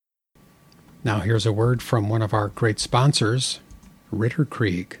Now here's a word from one of our great sponsors, Ritter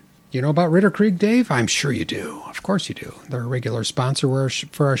Krieg. You know about Ritter Krieg, Dave? I'm sure you do. Of course you do. They're a regular sponsor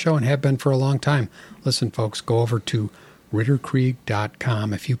for our show and have been for a long time. Listen, folks, go over to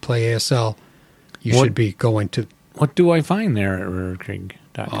ritterkrieg.com. If you play ASL, you should be going to... What do I find there at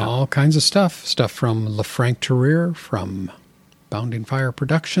ritterkrieg.com? All kinds of stuff. Stuff from LeFranc Terrier, from Bounding Fire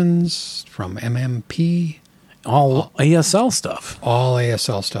Productions, from MMP. All ASL stuff. All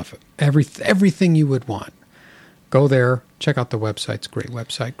ASL stuff. Everything you would want. Go there. Check out the website. It's a great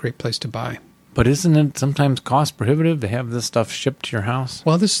website. Great place to buy. But isn't it sometimes cost prohibitive to have this stuff shipped to your house?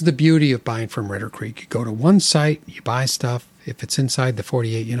 Well, this is the beauty of buying from Ritter Krieg. You go to one site, you buy stuff. If it's inside the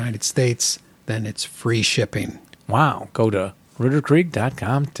 48 United States, then it's free shipping. Wow. Go to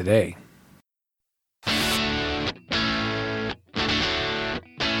ritterkrieg.com today.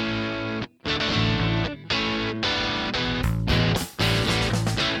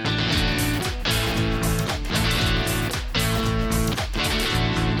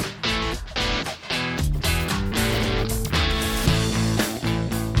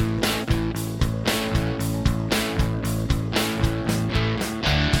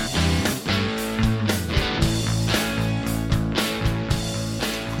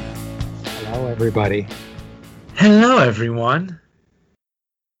 Everybody. Hello, everyone.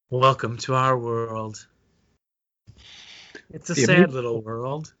 Welcome to our world. It's a sad little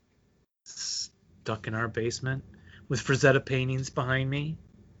world. Stuck in our basement with Frazetta paintings behind me.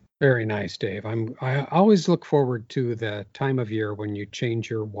 Very nice, Dave. I always look forward to the time of year when you change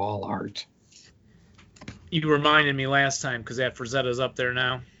your wall art. You reminded me last time because that Frazetta's up there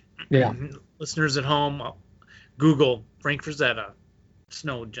now. Yeah. Listeners at home, Google Frank Frazetta.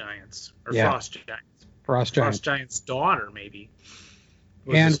 Snow giants or frost giants. Frost giants' daughter, maybe.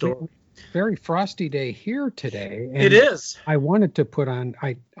 And very frosty day here today. And it is. I wanted to put on.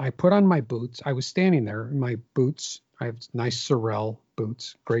 I put on my boots. I was standing there in my boots. I have nice Sorel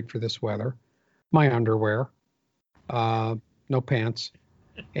boots, great for this weather. My underwear, no pants,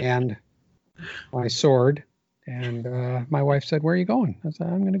 and my sword. And my wife said, "Where are you going?" I said,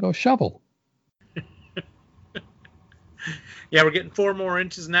 "I'm going to go shovel." Yeah, we're getting 4 more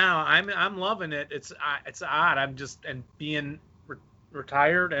inches now. I'm loving it. It's odd. I'm just being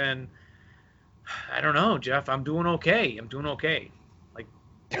retired, and I don't know, Jeff. I'm doing okay. Like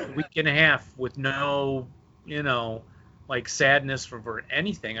a week and a half with no, like sadness for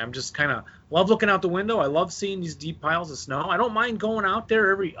anything. I'm just kind of love looking out the window. I love seeing these deep piles of snow. I don't mind going out there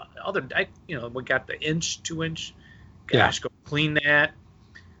every other day. We got the 2 inch. Gosh, go clean that.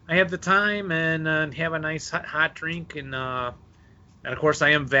 I have the time and have a nice hot drink, and of course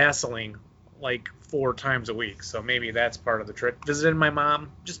I am Vaseline like 4 times a week, so maybe that's part of the trick. Visiting my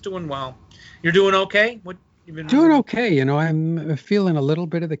mom, just doing well. You're doing okay? What you've been doing? Okay. I'm feeling a little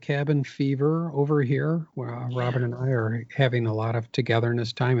bit of the cabin fever over here. Where Robin and I are having a lot of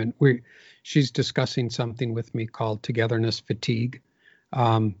togetherness time, and she's discussing something with me called togetherness fatigue.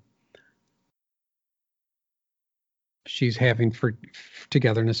 She's having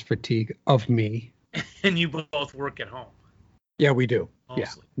togetherness fatigue of me. And you both work at home. Yeah, we do.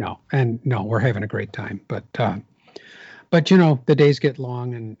 Mostly. Yeah. No, we're having a great time. But the days get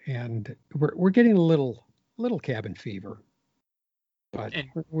long and we're getting a little cabin fever. But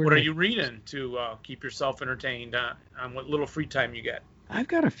what are you reading to keep yourself entertained on what little free time you get? I've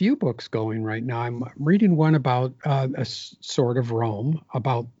got a few books going right now. I'm reading one about a sort of Rome,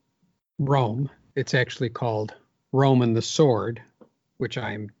 about Rome. It's actually called Rome and the Sword, which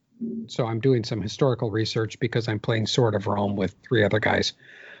I'm doing some historical research because I'm playing Sword of Rome with 3 other guys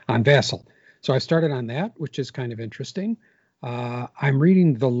on Vassal. So I started on that, which is kind of interesting. I'm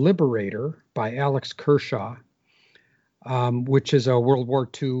reading The Liberator by Alex Kershaw, which is a World War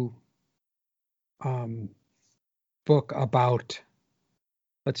II book about,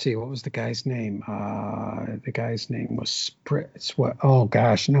 let's see, what was the guy's name? The guy's name was oh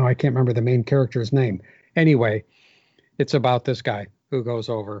gosh, no, I can't remember the main character's name. Anyway, it's about this guy who goes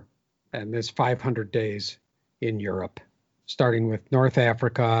over, and there's 500 days in Europe, starting with North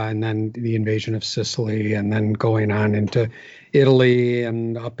Africa and then the invasion of Sicily, and then going on into Italy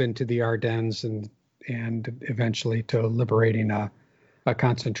and up into the Ardennes and eventually to liberating a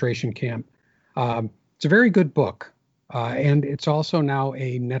concentration camp. It's a very good book. And it's also now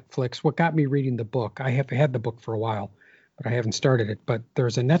a Netflix. What got me reading the book, I have had the book for a while, but I haven't started it. But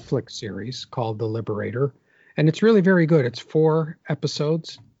there's a Netflix series called The Liberator, and it's really very good. It's 4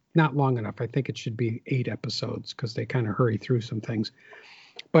 episodes, not long enough. I think it should be 8 episodes because they kind of hurry through some things.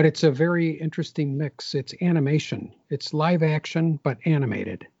 but it's a very interesting mix. It's animation. It's live action, but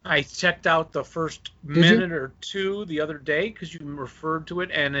animated. I checked out the first minute or two the other day because you referred to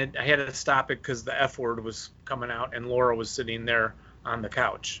it, and I had to stop it because the F word was coming out, and Laura was sitting there on the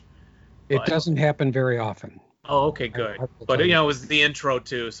couch. It doesn't happen very often. Oh, okay, good. But it was the intro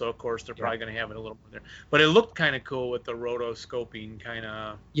too, so of course they're probably going to have it a little more there. But it looked kind of cool with the rotoscoping kind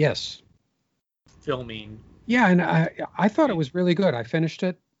of filming. Yeah, and I thought it was really good. I finished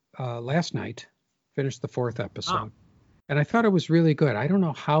it last night, finished the 4th episode, and I thought it was really good. I don't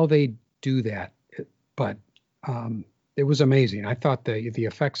know how they do that, but it was amazing. I thought the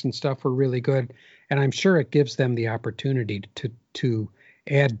effects and stuff were really good, and I'm sure it gives them the opportunity to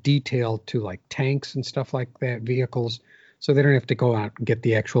add detail to like tanks and stuff like that, vehicles, so they don't have to go out and get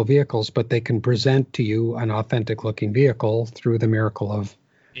the actual vehicles, but they can present to you an authentic looking vehicle through the miracle of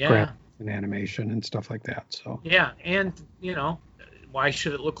graphics and animation and stuff like that. So and why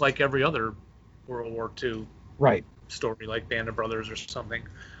should it look like every other World War II story like Band of Brothers or something?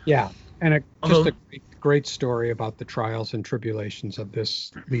 And just a great story about the trials and tribulations of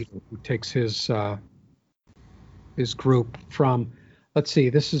this leader who takes his group from, let's see,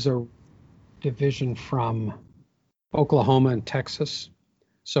 this is a division from Oklahoma and Texas.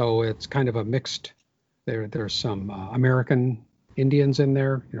 So it's kind of a mixed, there's some American Indians in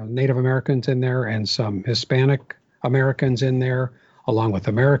there, Native Americans in there, and some Hispanic Americans in there, along with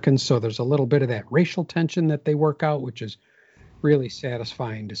Americans. So there's a little bit of that racial tension that they work out, which is really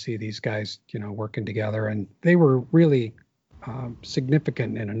satisfying to see these guys, working together. And they were really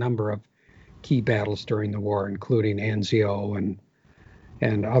significant in a number of key battles during the war, including Anzio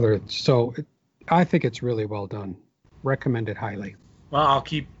and others. So I think it's really well done. Recommend it highly. Well,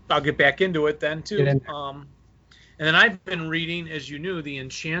 I'll get back into it then too. And then I've been reading, as you knew, the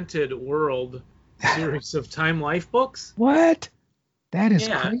Enchanted World series of Time Life books. What? That is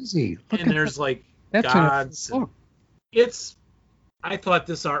crazy. There's like gods. I thought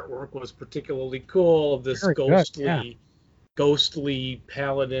this artwork was particularly cool, of this ghostly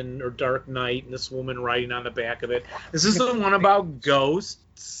paladin or dark knight, and this woman riding on the back of it. This is the one about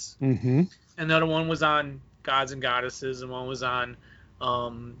ghosts. Mm-hmm. And the other one was on gods and goddesses, and one was on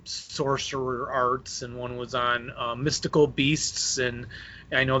sorcerer arts, and one was on mystical beasts, and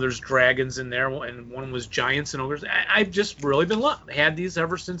I know there's dragons in there, and one was giants and ogres. I've just really been had these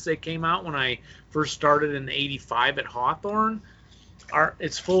ever since they came out when I first started in '85 at Hawthorne.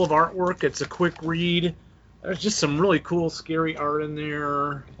 It's full of artwork. It's a quick read. There's just some really cool, scary art in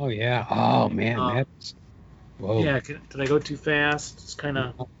there. Oh yeah. Oh man, that's. Whoa. Yeah. Did I go too fast? It's kind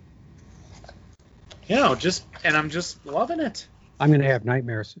of. And I'm just loving it. I'm going to have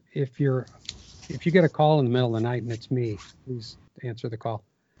nightmares. If you get a call in the middle of the night and it's me, please answer the call.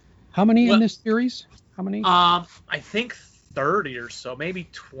 How many in this series? How many? I think 30 or so, maybe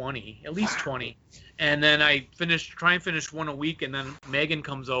 20, at least 20. And then I try and finish one a week, and then Megan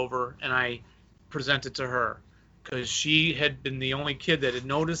comes over and I present it to her because she had been the only kid that had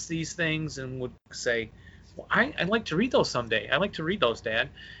noticed these things and would say, well, I'd like to read those someday. I'd like to read those, Dad.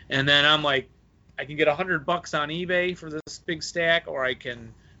 And then I'm like, I can get $100 on eBay for this big stack, or I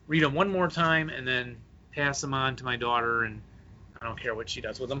can read them one more time and then pass them on to my daughter, and I don't care what she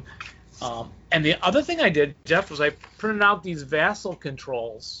does with them. And the other thing I did, Jeff, was I printed out these Vassal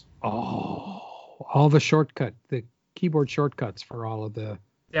controls. Oh, all the keyboard shortcuts for all of the.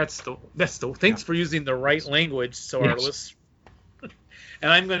 That's the thanks for using the right language, so our listeners.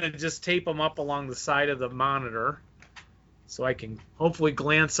 And I'm going to just tape them up along the side of the monitor, so I can hopefully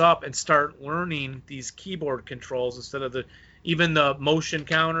glance up and start learning these keyboard controls instead of even the motion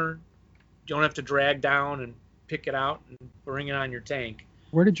counter. You don't have to drag down and pick it out and bring it on your tank.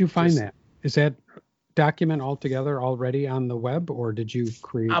 Where did you find that? Is that document altogether already on the web, or did you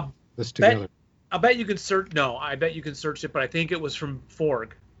create this together? I bet you can search. No, I bet you can search it, but I think it was from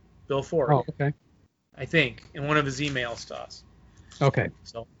Bill Forg. Oh, okay. I think in one of his emails to us. Okay.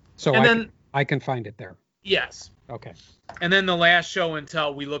 So I can find it there. Yes. Okay. And then the last show and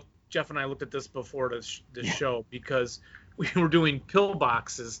tell, Jeff and I looked at this before this show because we were doing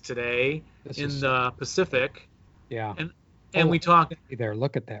pillboxes today in the Pacific. Yeah. And we talked. There,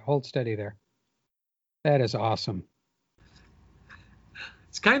 look at that. Hold steady there. That is awesome.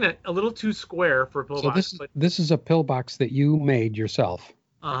 It's kind of a little too square for a pillbox. So this is a pillbox that you made yourself.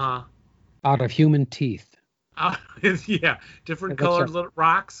 Uh-huh. Out of human teeth. Yeah. Different colored little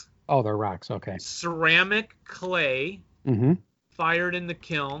rocks. Oh, they're rocks. Okay. Ceramic clay. Mm-hmm. Fired in the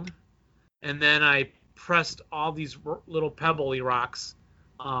kiln. And then I pressed all these little pebbly rocks.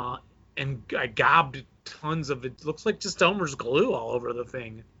 And I gobbed tons of it. Looks like just Elmer's glue all over the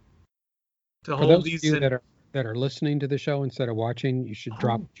thing. To hold these in. that are listening to the show instead of watching, you should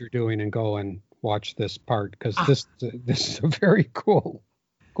drop what you're doing and go and watch this part, because this is a very cool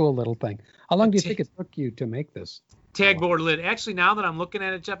little thing. How long do you think it took you to make this? Tagboard lid. Actually, now that I'm looking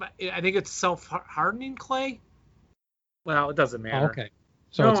at it, Jeff, I think it's self-hardening clay. Well, it doesn't matter. Okay.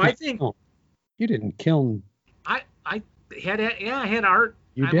 So I think you didn't kiln. I had art.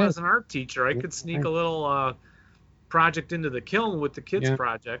 I was an art teacher. I could sneak a little project into the kiln with the kids'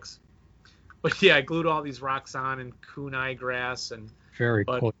 projects. But yeah, I glued all these rocks on and kunai grass and. Very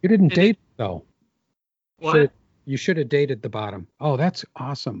cool. You didn't date though. What? You should have dated the bottom. Oh, that's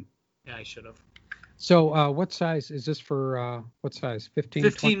awesome. Yeah, I should have. So, what size is this for? What size?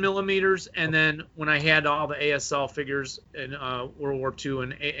 15 millimeters. And then when I had all the ASL figures in World War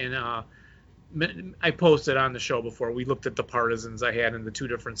II and I posted on the show before, we looked at the partisans I had in the 2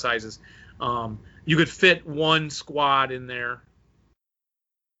 different sizes. You could fit 1 squad in there.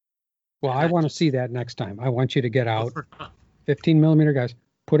 Well, I want to see that next time. I want you to get out 15 millimeter guys,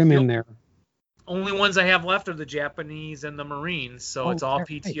 put them in there. Only ones I have left are the Japanese and the Marines, so it's all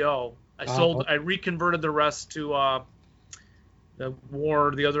PTO. I reconverted the rest to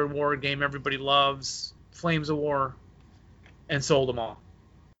the other war game everybody loves, Flames of War, and sold them all.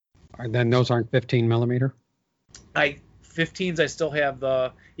 And then those aren't 15 millimeter? 15s, I still have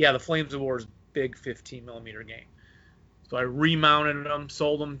the Flames of War's big 15 millimeter game. So I remounted them,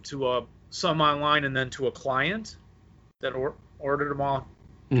 sold them to some online and then to a client that ordered them all.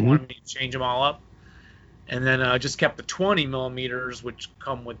 Wanted me to change them all up. And then I just kept the 20 millimeters, which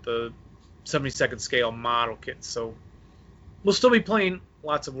come with the 72nd scale model kits. So we'll still be playing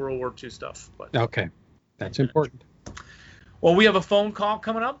lots of World War II stuff. But okay, that's important. Well, we have a phone call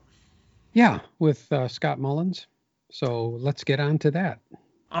coming up. Yeah, with Scott Mullins. So let's get on to that.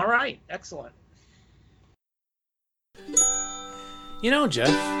 All right, excellent. You know,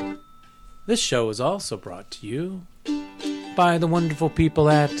 Jeff, this show is also brought to you by the wonderful people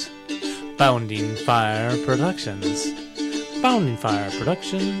at Bounding Fire Productions. Bounding Fire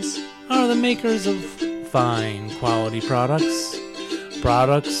Productions are the makers of fine quality products.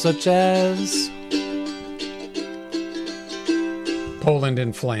 Products such as Poland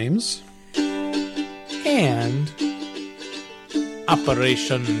in Flames and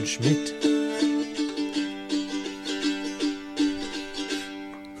Operation Schmidt.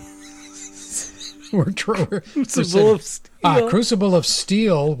 Crucible of Steel. Crucible of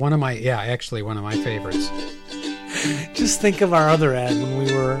Steel, one of my favorites. Just think of our other ad when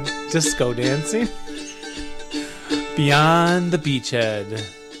we were disco dancing. Beyond the Beachhead.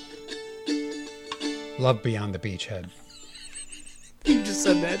 Love Beyond the Beachhead. You just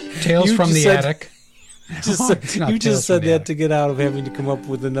said that. Tales from the Attic. You just said that to get out of having to come up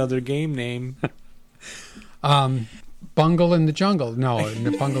with another game name. Bungle in the Jungle. No,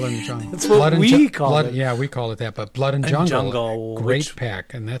 Bungle in the Jungle. That's what we call it. Yeah, we call it that. But Blood and Jungle, great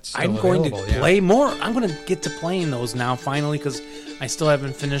pack, and that's still going available. To play more. I'm going to get to playing those now, finally, because I still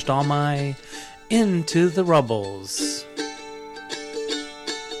haven't finished all my Into the Rubbles.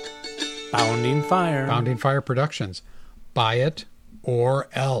 Bounding Fire Productions. Buy it or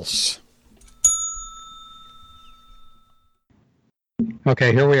else.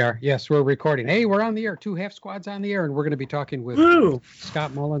 Okay, here we are. Yes, we're recording. Hey, we're on the air. 2 half squads on the air, and we're going to be talking with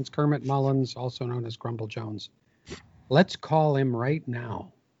Scott Mullins, Kermit Mullins, also known as Grumble Jones. Let's call him right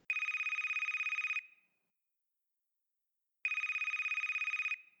now.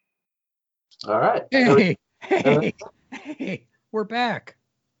 All right. Hey, we're back.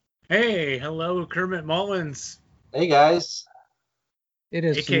 Hey, hello, Kermit Mullins. Hey, guys. It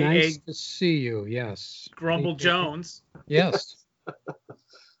is AKA nice to see you, yes. Grumble Jones. Yes.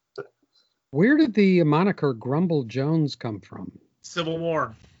 Where did the moniker Grumble Jones come from? Civil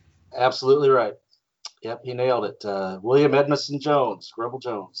War. Absolutely right. Yep, he nailed it. William Edmondson Jones, Grumble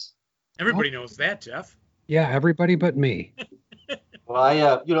Jones. Everybody knows that, Jeff. Yeah, everybody but me.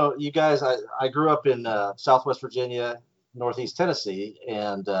 Well, you guys, I grew up in Southwest Virginia, Northeast Tennessee,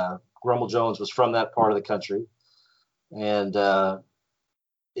 and Grumble Jones was from that part of the country. And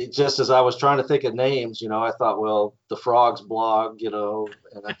it just as I was trying to think of names, I thought, well, the Frogs blog, and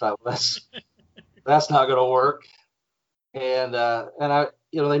I thought, well, that's not going to work. And I,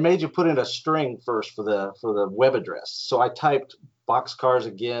 they made you put in a string first for the web address. So I typed Boxcars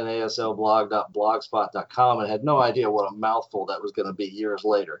again, aslblog.blogspot.com, and had no idea what a mouthful that was going to be years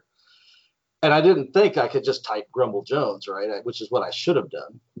later. And I didn't think I could just type Grumble Jones, right? Which is what I should have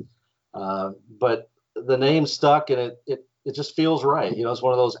done. But the name stuck, and it just feels right. It's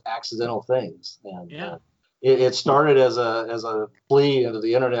one of those accidental things. And it started as a plea into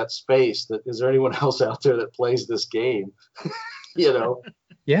the internet space that is there anyone else out there that plays this game?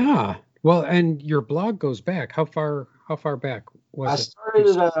 Yeah. Well, and your blog goes back. How far back was I it?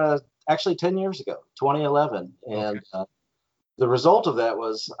 started actually 10 years ago, 2011. And Okay. the result of that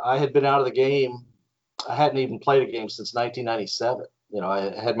was I had been out of the game. I hadn't even played a game since 1997.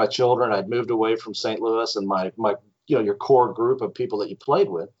 I had my children. I'd moved away from St. Louis and my your core group of people that you played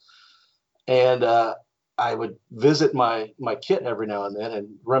with. And I would visit my kit every now and then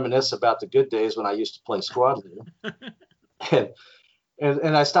and reminisce about the good days when I used to play squad leader.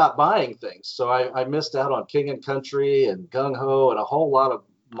 and I stopped buying things. So I missed out on King and Country and Gung Ho and a whole lot of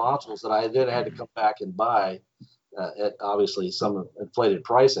modules that I then had to come back and buy at obviously some inflated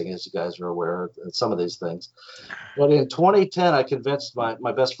pricing, as you guys are aware of some of these things. But in 2010, I convinced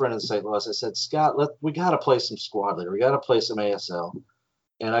my best friend in St. Louis. I said, Scott, we got to play some squad leader. We got to play some ASL.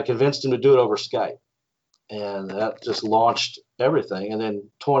 And I convinced him to do it over Skype. And that just launched everything. And then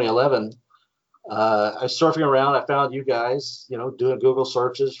 2011, I was surfing around. I found you guys, doing Google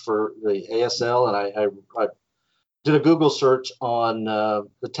searches for the ASL. And I did a Google search on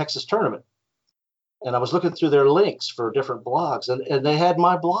the Texas tournament. And I was looking through their links for different blogs. And they had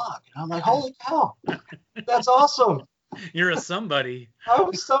my blog. And I'm like, holy cow, that's awesome. You're a somebody. I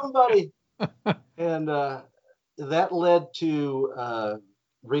was somebody. And that led to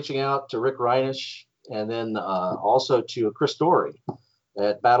reaching out to Rick Reinish and then also to Chris Dory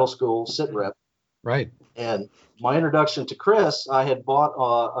at Battle School Sit Rep. Right. And my introduction to Chris, I had bought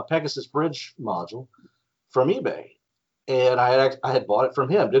a Pegasus Bridge module from eBay. And I had bought it from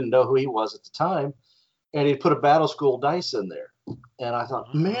him, didn't know who he was at the time. And he put a Battle School dice in there. And I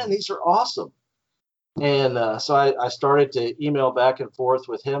thought, man, these are awesome. And so I started to email back and forth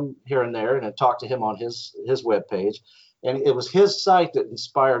with him here and there and then talk to him on his webpage. And it was his site that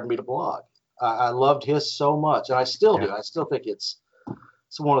inspired me to blog. I loved his so much, and I still do. I still think it's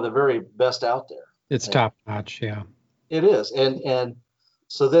one of the very best out there. It's top notch, yeah. It is, and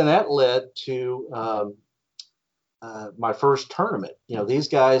so then that led to my first tournament. These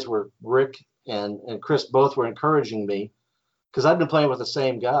guys were Rick and Chris both were encouraging me because I'd been playing with the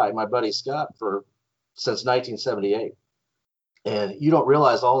same guy, my buddy Scott, since 1978. And you don't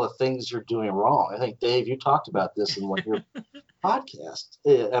realize all the things you're doing wrong. I think, Dave, you talked about this in one of your podcast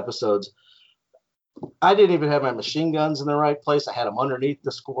episodes. I didn't even have my machine guns in the right place. I had them underneath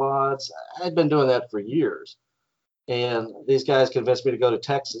the squads. I'd been doing that for years. And these guys convinced me to go to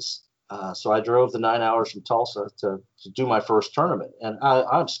Texas. So I drove the 9 hours from Tulsa to do my first tournament. And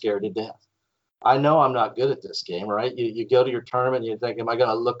I'm scared to death. I know I'm not good at this game, right? You go to your tournament and you think, am I going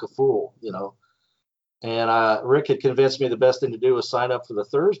to look a fool, And Rick had convinced me the best thing to do was sign up for the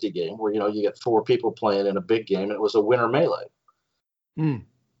Thursday game where, you get 4 people playing in a big game. And it was a winter melee.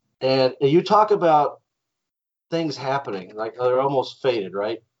 And you talk about things happening, like they're almost fated,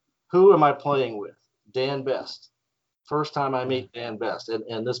 right? Who am I playing with? Dan Best. First time I meet Dan Best.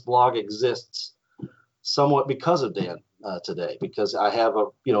 And this blog exists somewhat because of Dan today, because I have a,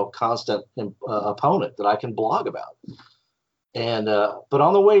 constant opponent that I can blog about. And but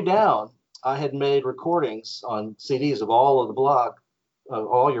on the way down, I had made recordings on CDs of all of the blog, of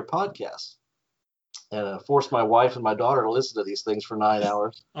all your podcasts, and forced my wife and my daughter to listen to these things for 9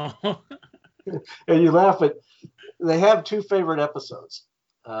 hours. Oh. And you laugh, but they have 2 favorite episodes.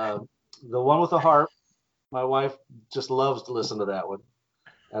 The one with the harp, my wife just loves to listen to that one.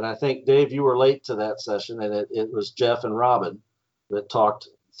 And I think, Dave, you were late to that session, and it was Jeff and Robin that talked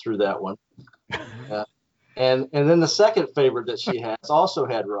through that one. And then the second favorite that she has also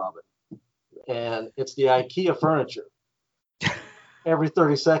had Robin. And it's the IKEA furniture. Every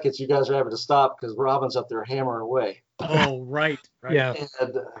 30 seconds, you guys are having to stop because Robin's up there hammering away. Oh, right. Yeah.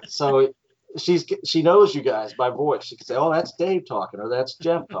 And so she knows you guys by voice. She can say, "Oh, that's Dave talking," or "That's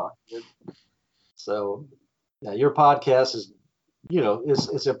Jeff talking." So, yeah, your podcast is,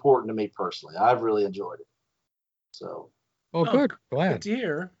 it's important to me personally. I've really enjoyed it. So. Oh, good. Glad. Good to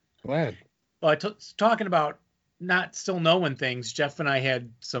hear. Glad. Well, talking about not still knowing things, Jeff and I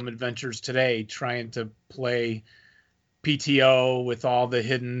had some adventures today trying to play PTO with all the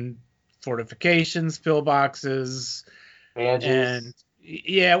hidden fortifications, pillboxes, and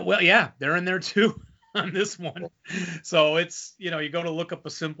they're in there too on this one. So it's, you go to look up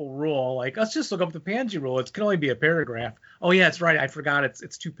a simple rule, like let's just look up the Panji rule. It can only be a paragraph. Oh yeah, that's right. I forgot.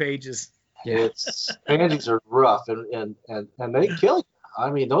 It's 2 pages. Yeah, Panjis are rough and they kill you.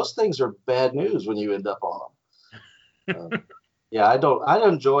 I mean, those things are bad news when you end up on them. I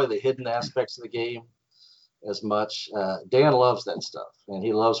don't enjoy the hidden aspects of the game as much. Dan loves that stuff, and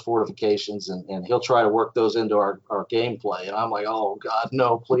he loves fortifications, and he'll try to work those into our gameplay. And I'm like, oh God,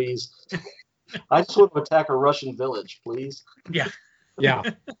 no, please. I just want to attack a Russian village, please. Yeah. Yeah.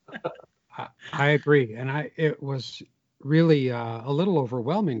 I agree. And it was really a little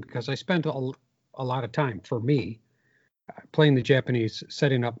overwhelming because I spent a lot of time for me playing the Japanese,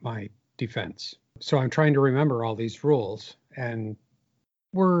 setting up my defense. So I'm trying to remember all these rules, and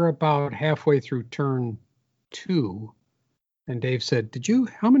we're about halfway through turn 2, and Dave said,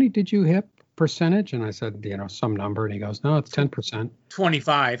 how many did you hit percentage? And I said, some number, and he goes, no, it's 10%.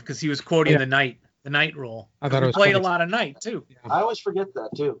 25, because he was quoting the night rule. I thought it was played a lot of night too. Yeah. I always forget that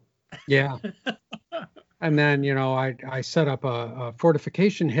too. Yeah. And then, I set up a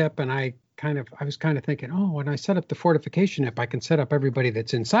fortification hip, and I was kind of thinking, oh, when I set up the fortification hip, I can set up everybody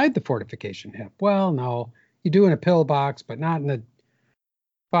that's inside the fortification hip. Well, no, you do in a pillbox, but not in the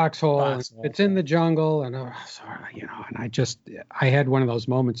foxhole. It's in the jungle, and and I had one of those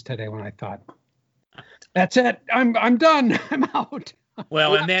moments today when I thought, that's it, I'm done, I'm out.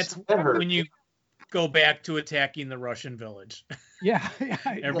 Well, and that's when you go back to attacking the Russian village. Yeah.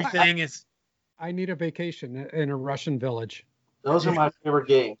 Everything is. I need a vacation in a Russian village. Those are my favorite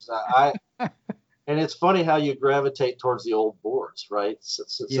games. And it's funny how you gravitate towards the old boards, right?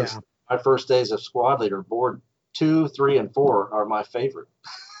 Since my first days of squad leader, board 2, 3, and 4 are my favorite.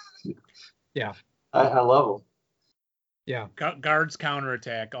 Yeah. I love them. Yeah. Guards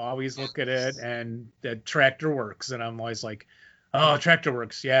counterattack. Always look at it, and the tractor works. And I'm always like, oh, tractor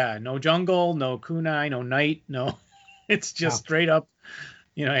works. Yeah. No jungle, no kunai, no night. No, it's just straight up,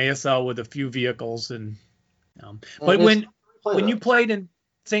 ASL with a few vehicles. And but when you played in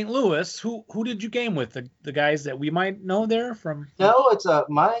St. Louis, who did you game with? The guys that we might know there from? No, it's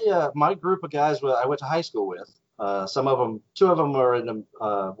my group of guys I went to high school with. Some of them, 2 of them are in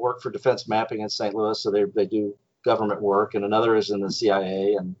work for defense mapping in St. Louis, so they do government work, and another is in the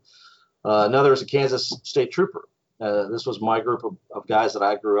CIA, and another is a Kansas State Trooper. This was my group of guys that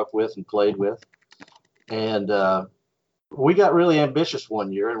I grew up with and played with, and we got really ambitious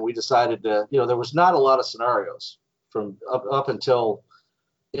one year, and we decided to, there was not a lot of scenarios from up until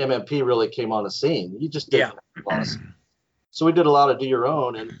MMP really came on the scene. You just didn't have a lot of scenarios. So we did a lot of do your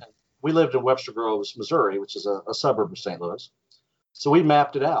own, and we lived in Webster Groves, Missouri, which is a suburb of St. Louis. So we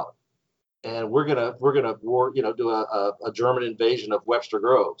mapped it out, and we're gonna do a German invasion of Webster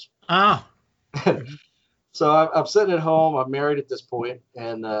Groves. Ah. So I'm sitting at home. I'm married at this point,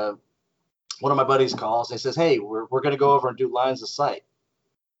 and one of my buddies calls and he says, "Hey, we're going to go over and do lines of sight."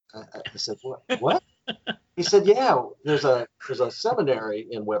 I said, "What?" He said, "Yeah, there's a seminary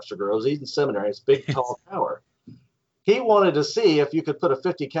in Webster Groves, Eden Seminary. It's a big, tall tower. He wanted to see if you could put a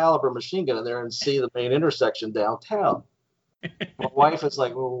 50 caliber machine gun in there and see the main intersection downtown." My wife is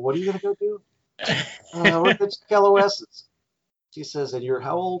like, "Well, what are you going to go do?" We're going to check LOSs. She says, "And you're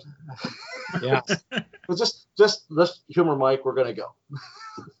how old?" Yeah. Well, just let's humor Mike. We're going to go.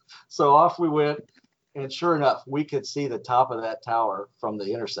 So off we went, and sure enough, we could see the top of that tower from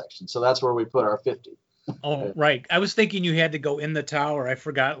the intersection. So that's where we put our 50. Oh, right. I was thinking you had to go in the tower. I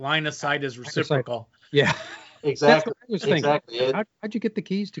forgot. Line of sight is reciprocal. Yeah. Exactly. That's what I was thinking. Exactly. How'd you get the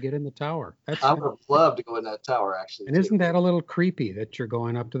keys to get in the tower? I would have loved to go in that tower, actually. And isn't that a little creepy that you're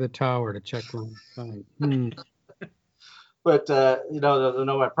going up to the tower to check line of sight? But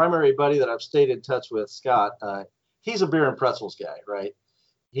my primary buddy that I've stayed in touch with, Scott, he's a beer and pretzels guy, right?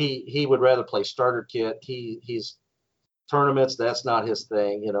 He would rather play starter kit. He's tournaments. That's not his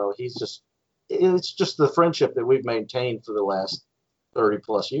thing. It's just the friendship that we've maintained for the last 30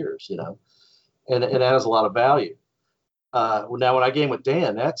 plus years, and it has a lot of value. Now when I game with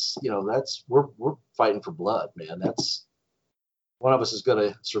Dan, we're fighting for blood, man. That's one of us is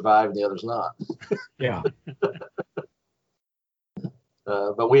going to survive and the other's not. Yeah.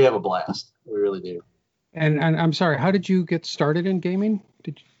 But we have a blast. We really do. And I'm sorry, how did you get started in gaming?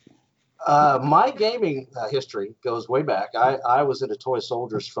 My gaming history goes way back. I was into toy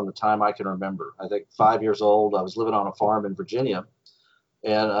soldiers from the time I can remember. I think 5 years old. I was living on a farm in Virginia,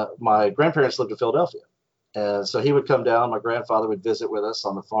 and my grandparents lived in Philadelphia. And so he would come down. My grandfather would visit with us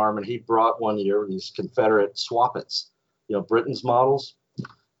on the farm, and he brought one year these Confederate Swappets, Britain's models.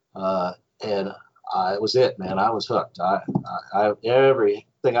 And it was it, man. I was hooked. I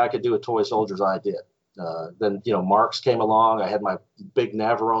everything I could do with toy soldiers, I did. Then Marks came along. I had my big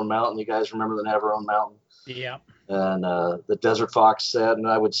Navarone Mountain. You guys remember the Navarone Mountain? Yeah. And the Desert Fox set, and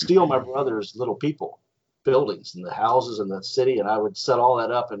I would steal my brother's little people buildings and the houses in the city, and I would set all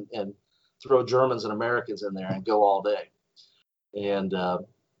that up and throw Germans and Americans in there and go all day. And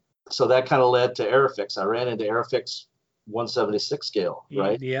so that kind of led to Airfix. I ran into Airfix 176 scale,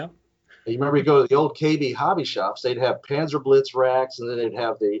 right? Yeah. You remember you go to the old KB hobby shops, they'd have Panzer Blitz racks, and then they'd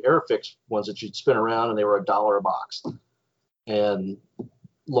have the Airfix ones that you'd spin around, and they were $1 a box. And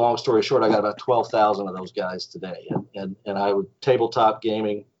long story short, I got about 12,000 of those guys today. And I would tabletop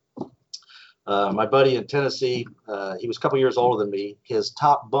gaming. My buddy in Tennessee, he was a couple years older than me. His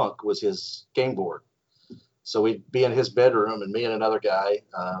top bunk was his game board. So we'd be in his bedroom, and me and another guy,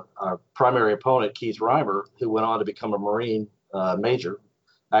 our primary opponent, Keith Reimer, who went on to become a Marine major,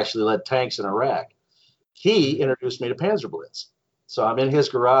 actually led tanks in Iraq. He introduced me to Panzer Blitz. So I'm in his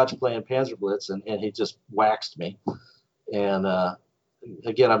garage playing Panzer Blitz, and he just waxed me. And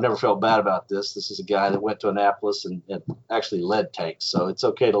again, I've never felt bad about this. This is a guy that went to Annapolis and actually led tanks, so it's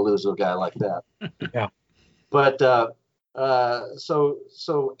okay to lose to a guy like that. Yeah. But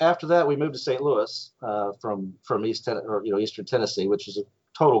so after that, we moved to St. Louis from Eastern Tennessee, which is a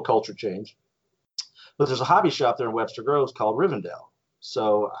total culture change. But there's a hobby shop there in Webster Groves called Rivendell.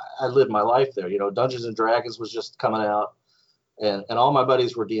 So I lived my life there. Dungeons and Dragons was just coming out, and all my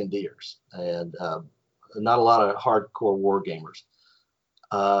buddies were D&Ders, and not a lot of hardcore war gamers.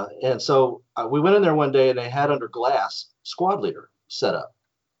 And so we went in there one day, and they had under glass Squad Leader set up,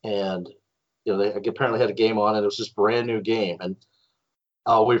 and they apparently had a game on, and it was this brand new game, and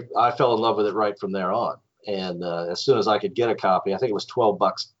I fell in love with it right from there on. And as soon as I could get a copy, I think it was $12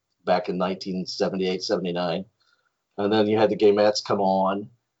 back in 1978, 79. And then you had the gamettes come on,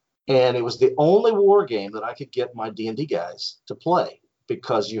 and it was the only war game that I could get my D&D guys to play,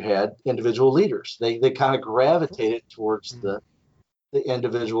 because you had individual leaders. They kind of gravitated towards the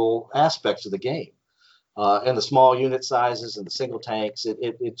individual aspects of the game, and the small unit sizes and the single tanks.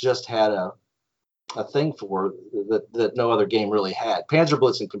 It just had a thing for that no other game really had. Panzer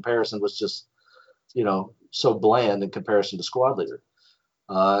Blitz in comparison was just so bland in comparison to Squad Leader.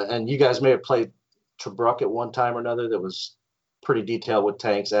 And you guys may have played Tobruk at one time or another. That was pretty detailed with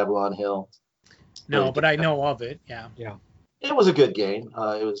tanks, Avalon Hill. No, but I know of it. Yeah. It was a good game.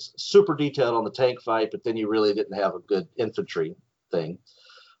 It was super detailed on the tank fight, but then you really didn't have a good infantry thing.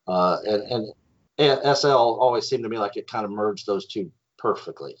 And SL always seemed to me like it kind of merged those two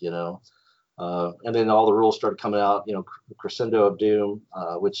perfectly, and then all the rules started coming out, Crescendo of Doom,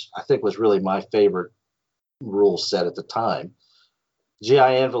 which I think was really my favorite rule set at the time. GI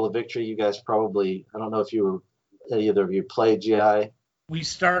Anvil of Victory, you guys probably, I don't know if either of you played GI. We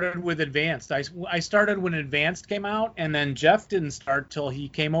started with Advanced. I started when Advanced came out, and then Jeff didn't start till he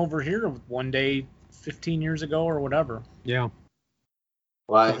came over here one day 15 years ago or whatever. Yeah.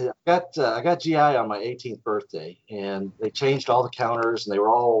 Well, I got GI on my 18th birthday, and they changed all the counters, and they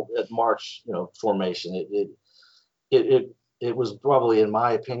were all at march, formation. It was probably, in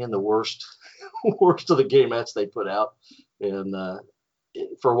my opinion, the worst of the gamettes they put out. And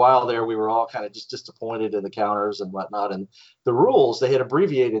for a while there, we were all kind of just disappointed in the counters and whatnot. And the rules, they had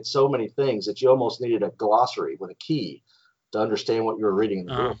abbreviated so many things that you almost needed a glossary with a key to understand what you were reading in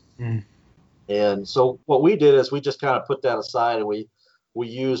the book. And so what we did is we just kind of put that aside, and we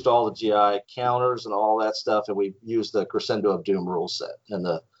used all the GI counters and all that stuff, and we used the Crescendo of Doom rule set and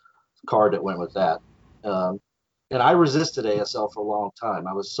the card that went with that. And I resisted ASL for a long time.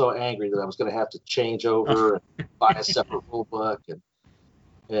 I was so angry that I was going to have to change over and buy a separate rule book.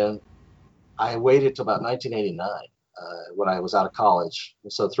 And I waited till about 1989 when I was out of college.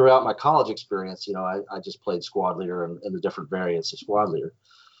 And so throughout my college experience, I just played Squad Leader and the different variants of Squad Leader.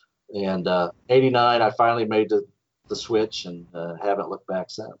 And 89, I finally made the switch, and haven't looked back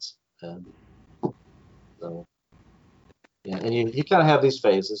since. And so, yeah, and you kind of have these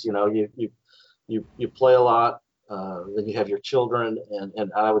phases. You play a lot. Then you have your children,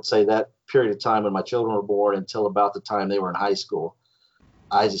 and I would say that period of time when my children were born until about the time they were in high school,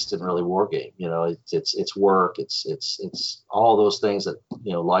 I just didn't really war game. It's work. It's all those things that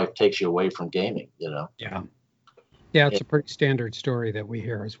life takes you away from gaming. Yeah, it's a pretty standard story that we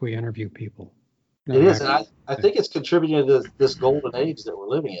hear as we interview people. It is, and I think it's contributing to this golden age that we're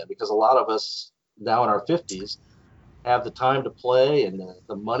living in, because a lot of us now in our 50s have the time to play and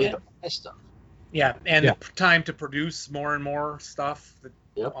the money to buy stuff. Yeah, and the time to produce more and more stuff that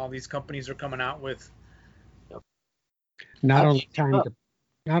Yep. all these companies are coming out with. Yep. Not only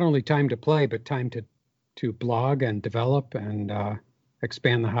time to play, but time to blog and develop and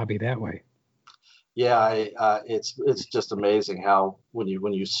expand the hobby that way. Yeah, it's just amazing how when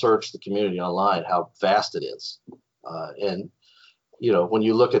you search the community online, how vast it is, and when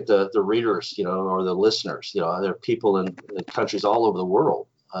you look at the readers, or the listeners, there are people in countries all over the world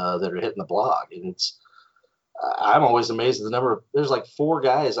that are hitting the blog, and I'm always amazed at the number. There's like 4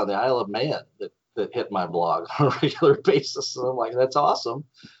 guys on the Isle of Man that hit my blog on a regular basis, and I'm like, that's awesome.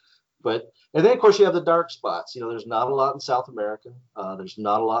 And then of course you have the dark spots. There's not a lot in South America. There's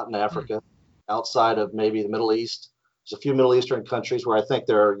not a lot in Africa. Outside of maybe the Middle East. There's a few Middle Eastern countries where I think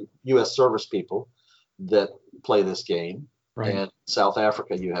there are U.S. service people that play this game. Right. And South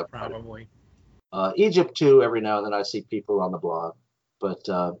Africa, you have Probably. Egypt too. Every now and then I see people on the blog, but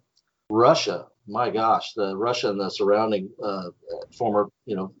Russia, my gosh, the Russia and the surrounding former,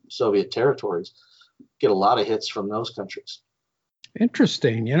 Soviet territories get a lot of hits from those countries.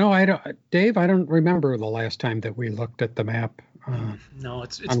 Interesting. Dave, I don't remember the last time that we looked at the map. No,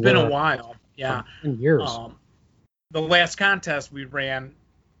 it's been a while. Yeah. In years. The last contest we ran,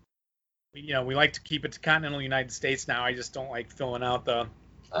 we like to keep it to continental United States now. I just don't like filling out the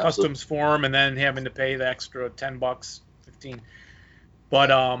customs form and then having to pay the extra $10, 15.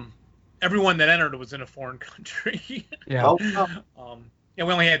 But everyone that entered was in a foreign country. Yeah. We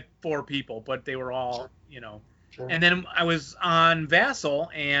only had 4 people, but they were all, Sure. And then I was on Vassal,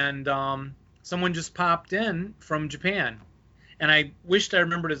 and someone just popped in from Japan. And I wished I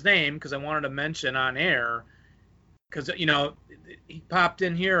remembered his name because I wanted to mention on air, because, he popped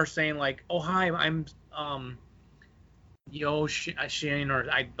in here saying, like, oh, hi, I'm Shane,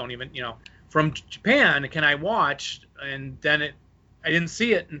 or I don't even, from Japan. Can I watch? And then I didn't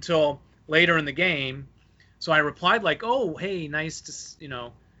see it until later in the game. So I replied, like, oh, hey, nice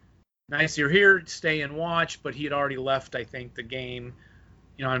you're here, stay and watch. But he had already left, I think, the game.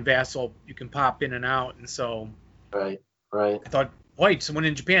 On Vassal, you can pop in and out. And so Right. I thought, wait, someone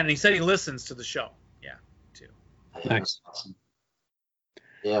in Japan. And he said he listens to the show. Yeah, too. Thanks. Awesome.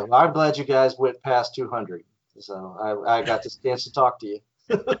 Yeah, well, I'm glad you guys went past 200. So I got this chance to talk to you.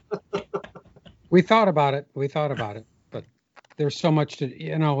 We thought about it. But there's so much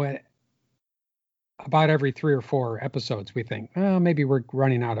to, about every 3 or 4 episodes, we think, maybe we're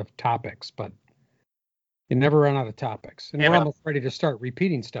running out of topics, but you never run out of topics. And we're almost ready to start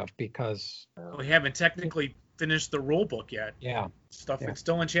repeating stuff because we haven't technically finished the rule book yet. Yeah. It's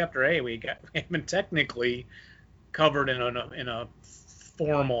still in chapter A. We haven't technically covered in a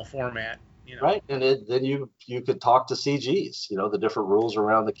formal format. Right, and then you could talk to CGs, the different rules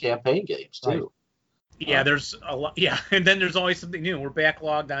around the campaign games too. Right. Yeah, there's a lot. Yeah, and then there's always something new. We're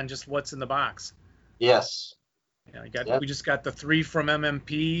backlogged on just what's in the box. Yes. We just got the 3 from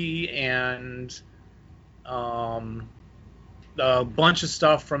MMP and a bunch of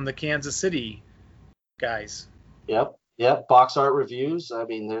stuff from the Kansas City guys. Yep. Box art reviews. I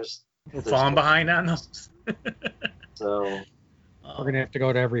mean, We're falling behind on those. So we're gonna have to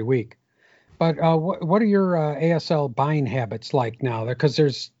go to every week. But what are your ASL buying habits like now? Because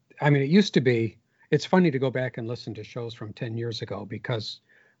it used to be. It's funny to go back and listen to shows from 10 years ago because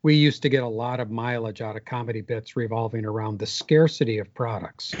we used to get a lot of mileage out of comedy bits revolving around the scarcity of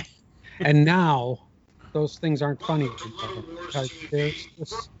products. And now those things aren't funny anymore because there's this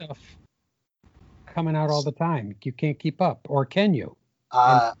stuff coming out all the time. You can't keep up, or can you?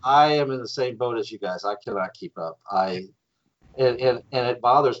 I am in the same boat as you guys. I cannot keep up. And it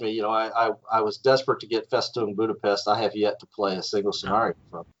bothers me. I was desperate to get Festung Budapest. I have yet to play a single scenario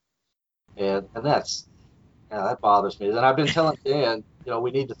from it. And that bothers me. And I've been telling Dan,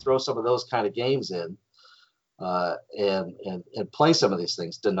 we need to throw some of those kind of games in and play some of these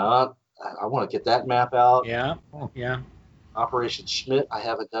things. Denant, I want to get that map out. Yeah. Operation Schmidt, I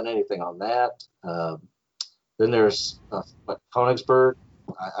haven't done anything on that. Then there's Königsberg.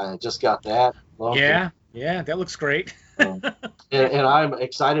 I just got that. Yeah, that looks great. and I'm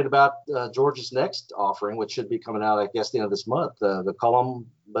excited about George's next offering, which should be coming out, I guess, the end of this month. The Column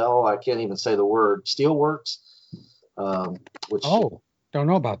Bell, I can't even say the word, Steelworks. Which don't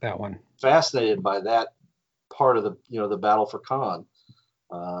know about that one. Fascinated by that part of the battle for Khan.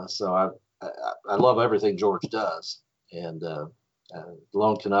 So I love everything George does, and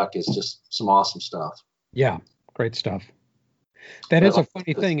Lone Canuck is just some awesome stuff. Yeah, great stuff. That is a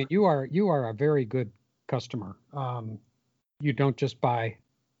funny thing, and you are a very good customer. You don't just buy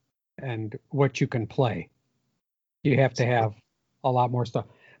and what you can play. You have to have a lot more stuff.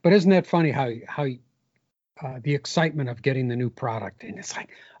 But isn't that funny how the excitement of getting the new product, and it's like,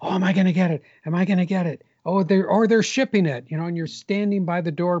 oh, am I going to get it? Am I going to get it? Oh, they're shipping it, and you're standing by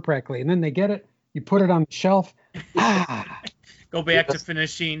the door practically, and then they get it. You put it on the shelf. Go back to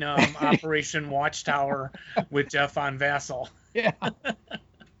finishing Operation Watchtower with Jeff on Vassal. Yeah.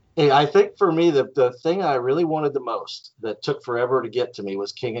 Hey, I think for me, the thing I really wanted the most that took forever to get to me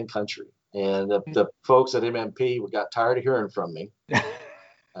was King and Country. And the folks at MMP got tired of hearing from me.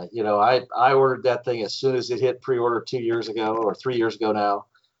 I ordered that thing as soon as it hit pre-order 2 years ago or 3 years ago now.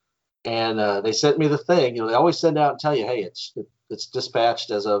 And they sent me the thing. They always send out and tell you, hey, it's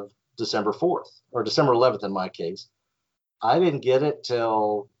dispatched as of December 4th or December 11th in my case. I didn't get it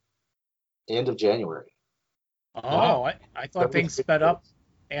till end of January. Oh, wow. I thought things sped up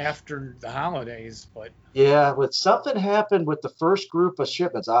after the holidays, but yeah, but something happened with the first group of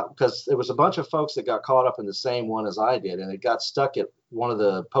shipments because there was a bunch of folks that got caught up in the same one as I did, and it got stuck at one of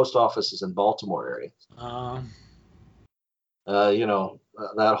the post offices in Baltimore area.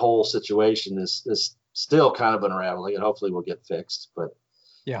 that whole situation is still kind of unraveling, and hopefully will get fixed. But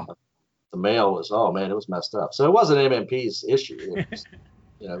Yeah. the mail was, oh man, it was messed up. So it wasn't MMP's issue. It was,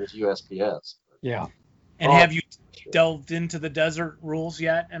 it was USPS. Yeah. And have you delved into the desert rules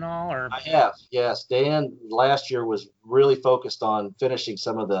yet and all? Or I have, yes. Dan last year was really focused on finishing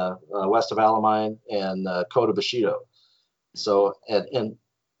some of the West of Alamine and Code of Bushido. So, and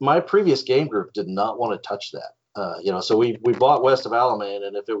my previous game group did not want to touch that. So we bought West of Alamine,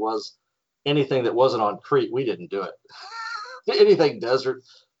 and if it was anything that wasn't on Crete, we didn't do it. Anything desert.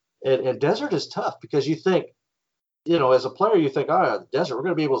 And desert is tough because you think, as a player, you think, the desert, we're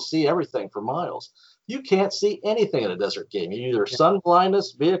going to be able to see everything for miles. You can't see anything in a desert game. You either sun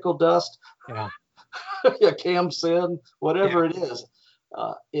blindness, vehicle dust, cam sin, whatever it is.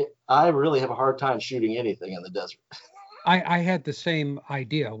 I really have a hard time shooting anything in the desert. I had the same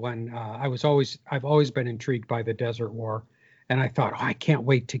idea when I've always been intrigued by the Desert War, and I thought, I can't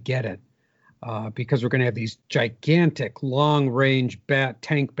wait to get it because we're going to have these gigantic long-range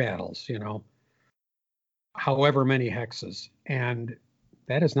tank battles, however many hexes, and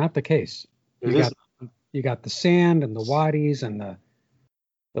that is not the case. You got the sand and the wadis and the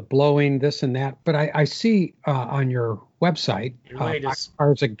blowing this and that, but I see on your website,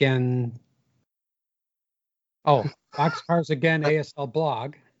 Boxcars Again. Oh, Boxcars Again ASL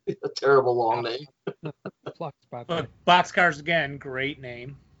blog. A terrible long name. But Boxcars Again, great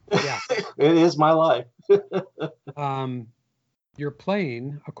name. Yeah. It is my life. You're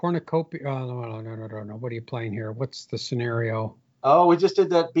playing a cornucopia. No. What are you playing here? What's the scenario? Oh, we just did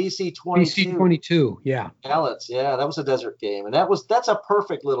that BC 22. BC 22, yeah. Pallets, yeah, that was a desert game, and that's a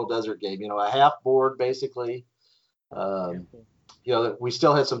perfect little desert game. A half board basically. We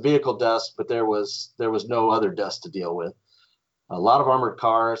still had some vehicle dust, but there was no other dust to deal with. A lot of armored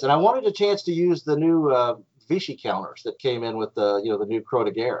cars, and I wanted a chance to use the new Vichy counters that came in with the new Croix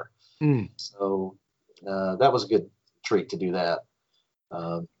de Guerre. So that was a good treat to do that.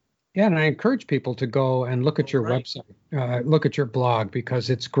 Yeah, and I encourage people to go and look at your website, look at your blog, because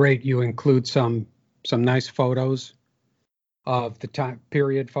it's great. You include some nice photos of the time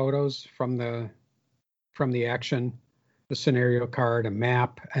period photos from the action, the scenario card, a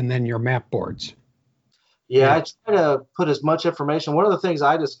map, and then your map boards. Yeah, I try to put as much information. One of the things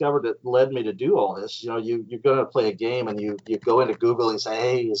I discovered that led me to do all this, you're going to play a game and you go into Google and say,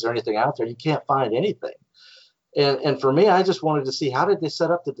 hey, is there anything out there? You can't find anything. And for me, I just wanted to see, how did they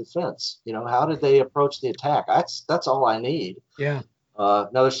set up the defense? How did they approach the attack? That's all I need. Yeah. Now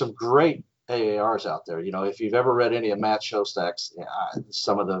there's some great AARs out there. If you've ever read any of Matt Shostak's,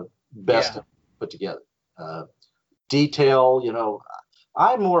 some of the best put together. Detail,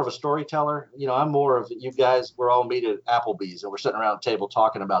 I'm more of a storyteller. I'm more of, you guys, we're all meet at Applebee's and we're sitting around a table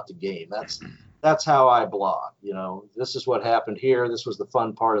talking about the game. That's how I blog. This is what happened here. This was the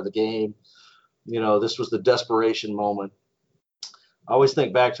fun part of the game. This was the desperation moment. I always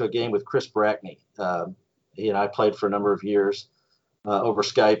think back to a game with Chris Brackney. I played for a number of years over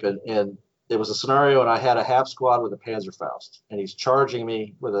Skype, and it was a scenario, and I had a half squad with a Panzerfaust, and he's charging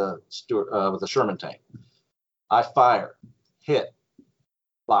me with a Sherman tank. I fire, hit,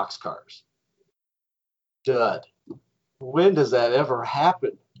 boxcars, dud. When does that ever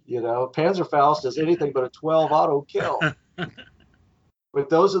happen? Panzerfaust is anything but a 12 auto kill. But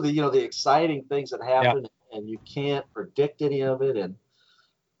those are the exciting things that happen, and you can't predict any of it. And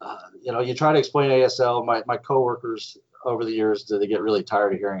you try to explain ASL. My coworkers over the years, they get really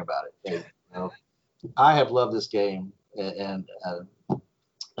tired of hearing about it. And, I have loved this game, and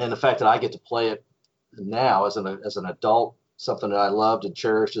the fact that I get to play it now as an adult, something that I loved and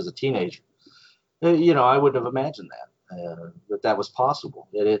cherished as a teenager. I wouldn't have imagined that was possible.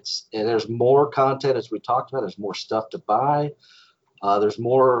 And there's more content, as we talked about. There's more stuff to buy. There's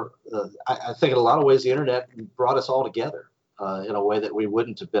more. I think in a lot of ways the internet brought us all together in a way that we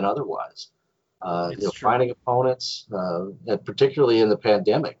wouldn't have been otherwise. Finding opponents, and particularly in the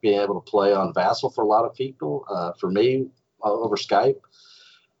pandemic, being able to play on Vassal for a lot of people. For me, over Skype,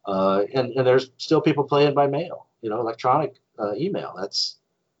 and there's still people playing by mail. Electronic email.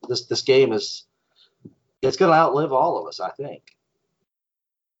 This game it's going to outlive all of us, I think.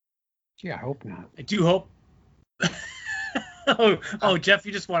 Yeah, I hope not. I do hope. Oh, Jeff,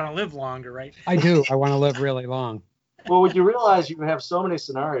 you just want to live longer, right? I do. I want to live really long. Well, when you realize you have so many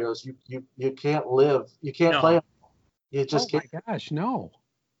scenarios, you can't live. You can't play them. You just can't. Oh my gosh, no.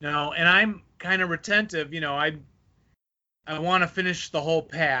 No, and I'm kind of retentive. I want to finish the whole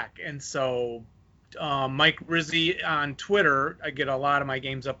pack, and so Mike Rizzi on Twitter, I get a lot of my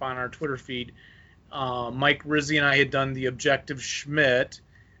games up on our Twitter feed. Mike Rizzi and I had done the Objective Schmidt,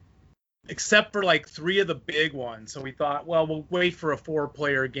 except for like 3 of the big ones. So we thought, well, we'll wait for a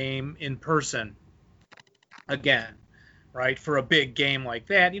 4-player game in person again, right? For a big game like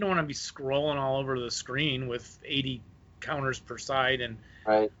that, you don't want to be scrolling all over the screen with 80 counters per side, and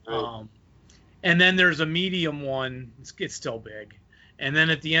Right. and then there's a medium one. It's still big. And then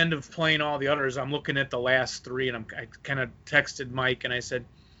at the end of playing all the others, I'm looking at the last 3, and I kind of texted Mike and I said,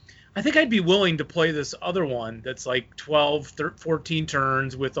 I think I'd be willing to play this other one that's like 12, 14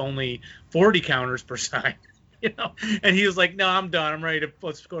 turns with only 40 counters per side, you know? And he was like, no, I'm done. I'm ready to,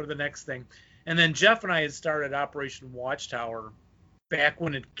 let's go to the next thing. And then Jeff and I had started Operation Watchtower back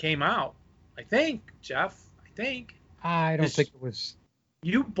when it came out. I think, Jeff, I don't think it was.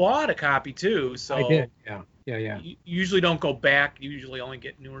 You bought a copy too, so I did. Yeah. You usually don't go back. You usually only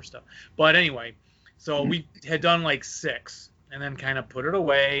get newer stuff. But anyway, so we had done like 6. And then kind of put it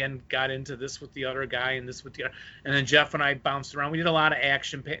away and got into this with the other guy and this with the other. And then Jeff and I bounced around. We did a lot of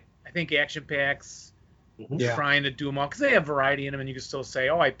action packs, trying to do them all. Because they have variety in them, and you can still say,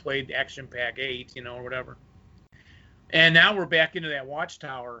 oh, I played action pack 8, you know, or whatever. And now we're back into that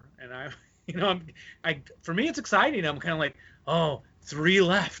Watchtower. And for me, it's exciting. I'm kind of like, oh, 3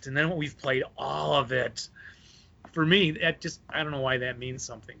 left. And then we've played all of it. For me, that just, I don't know why that means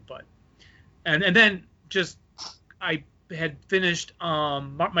something. But, and then just, I had finished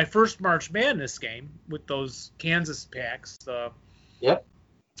my first March Madness game with those Kansas packs.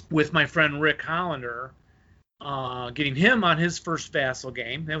 With my friend Rick Hollander, getting him on his first Vassal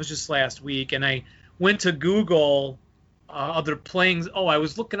game. That was just last week, and I went to Google other playing. Oh, I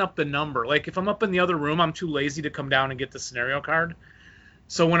was looking up the number. Like if I'm up in the other room, I'm too lazy to come down and get the scenario card.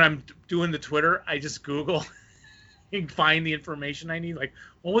 So when I'm doing the Twitter, I just Google and find the information I need. Like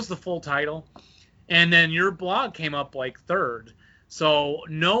what was the full title? And then your blog came up like 3rd. So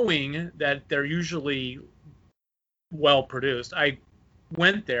knowing that they're usually well produced, I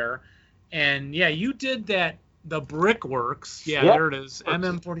went there, and you did that, the Brickworks. There it is,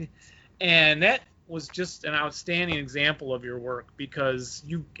 MM40. And that was just an outstanding example of your work, because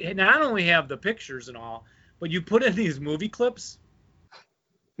you not only have the pictures and all, but you put in these movie clips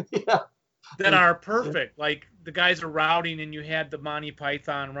that are perfect. Like the guys are routing, and you had the Monty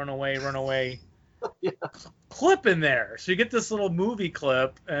Python run away clip in there, so you get this little movie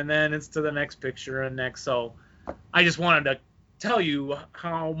clip, and then it's to the next picture and next. So I just wanted to tell you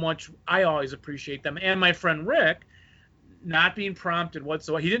how much I always appreciate them. And my friend Rick, not being prompted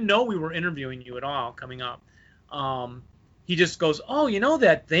whatsoever, he didn't know we were interviewing you at all coming up. He just goes, oh, you know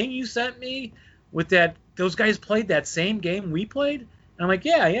that thing you sent me with that, those guys played that same game we played? And I'm like,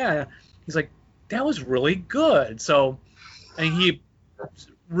 yeah. He's like, that was really good. So, and he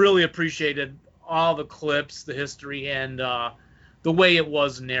really appreciated all the clips, the history, and the way it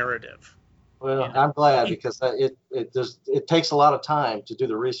was narrative. Well, I'm glad, because it takes a lot of time to do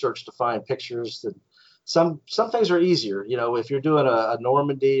the research to find pictures. That some things are easier. You know, if you're doing a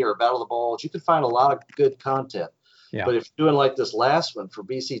Normandy or a Battle of the Bulge, you can find a lot of good content. Yeah. But if you're doing like this last one for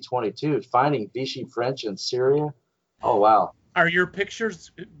BC 22, finding Vichy French in Syria, oh wow. Are your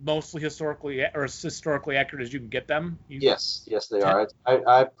pictures mostly historically accurate as you can get them? Yes, they are.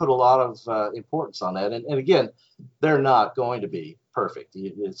 I put a lot of importance on that, and again, they're not going to be perfect.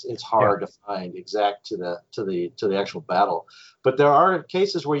 It's hard to find exact to the actual battle, but there are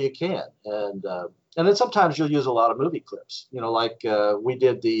cases where you can, and then sometimes you'll use a lot of movie clips. You know, like we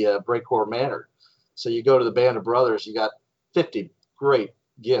did the Breakcore Manor. So you go to the Band of Brothers, you got 50 great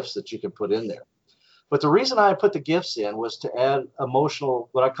gifts that you can put in there. But the reason I put the gifts in was to add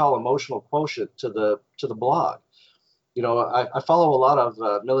what I call emotional quotient to the blog. You know, I follow a lot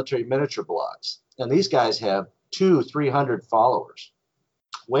of military miniature blogs, and these guys have 200-300 followers,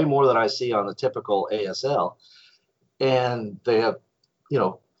 way more than I see on the typical ASL. And they have,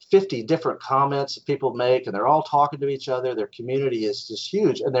 50 different comments that people make, and they're all talking to each other. Their community is just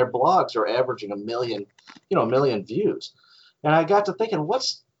huge, and their blogs are averaging a million views. And I got to thinking,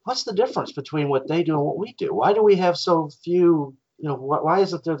 what's the difference between what they do and what we do? Why do we have so few, why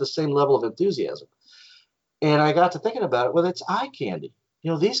isn't there the same level of enthusiasm? And I got to thinking about it. Well, it's eye candy.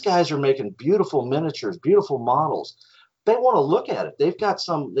 These guys are making beautiful miniatures, beautiful models. They want to look at it. They've got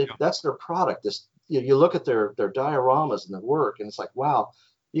that's their product. This, you look at their dioramas and their work, and it's like, wow,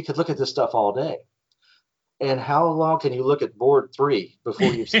 you could look at this stuff all day. And how long can you look at board 3 before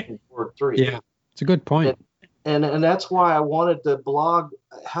you've seen board 3? Yeah, it's a good point. And that's why I wanted the blog.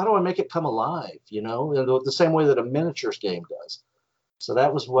 How do I make it come alive? In the same way that a miniatures game does. So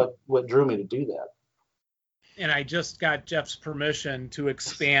that was what drew me to do that. And I just got Jeff's permission to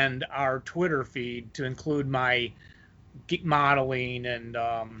expand our Twitter feed to include my modeling and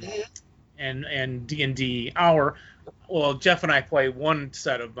D&D. well, Jeff and I play one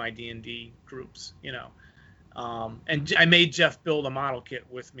set of my D&D groups, and I made Jeff build a model kit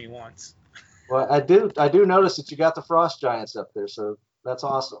with me once. Well, I do notice that you got the frost giants up there, so that's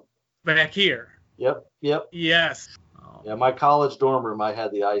awesome. Back here. Yep. Yes. Yeah, my college dorm room, I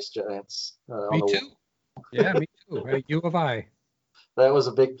had the ice giants. Me too. Yeah, me too. At U of I. That was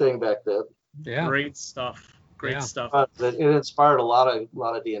a big thing back then. Yeah. Great stuff. Stuff. It inspired a lot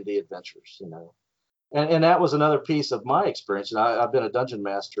of D&D adventures, And that was another piece of my experience. I've been a dungeon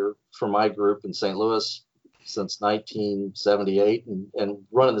master for my group in St. Louis since 1978 and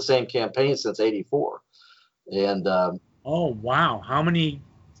running the same campaign since 84. And oh, wow. How many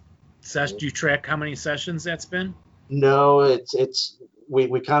sessions do you track how many sessions that's been? No,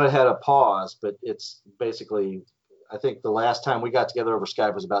 we kind of had a pause, but it's basically, I think the last time we got together over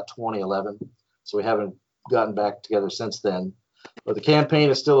Skype was about 2011. So we haven't gotten back together since then. But the campaign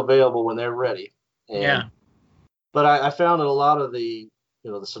is still available when they're ready. But I found that a lot of the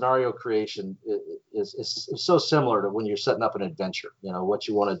scenario creation is so similar to when you're setting up an adventure. What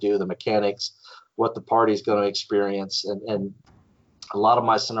you want to do, the mechanics, what the party's going to experience, and a lot of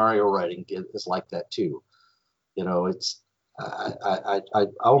my scenario writing is like that too. It's I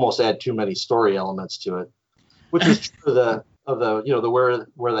almost add too many story elements to it, which is true of the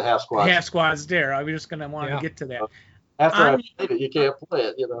where the half squad. Half squad's there. I was just gonna want to get to that. After I played it, you can't play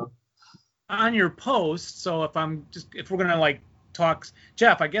it. On your post. So if we're gonna talk,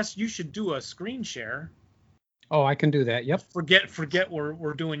 Jeff, I guess you should do a screen share. Oh, I can do that. Yep. Forget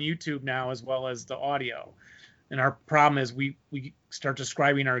we're doing YouTube now as well as the audio. And our problem is we start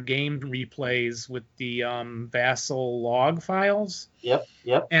describing our game replays with the Vassal log files. Yep.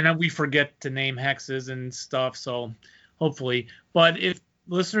 And we forget to name hexes and stuff. So hopefully, but if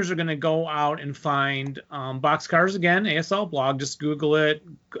listeners are going to go out and find Boxcars again, ASL blog, just Google it.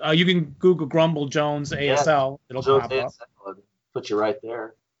 You can Google Grumble Jones ASL. It'll pop up. Put you right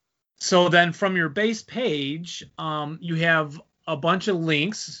there. So then from your base page, you have a bunch of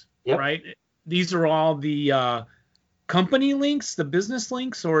links, right? These are all the company links, the business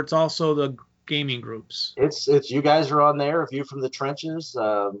links, or it's also the gaming groups? It's you guys are on there. View from the Trenches,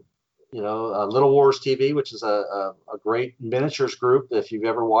 Little Wars TV, which is a great miniatures group. If you've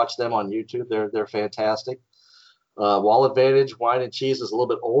ever watched them on YouTube, they're fantastic. Wall Advantage, Wine and Cheese is a little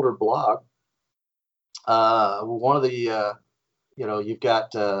bit older blog. One of the, you've got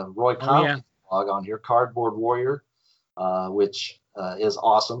Roy Connell's blog on here, Cardboard Warrior, which is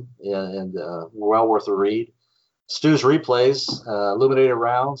awesome and well worth a read. Stu's Replays, Illuminated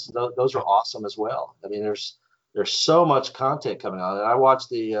Rounds, those are awesome as well. I mean, there's so much content coming on. And I watched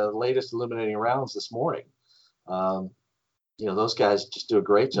the latest Illuminating Rounds this morning. Those guys just do a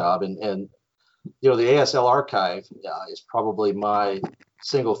great job. And the ASL archive is probably my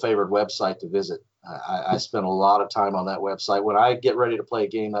single favorite website to visit. I spend a lot of time on that website. When I get ready to play a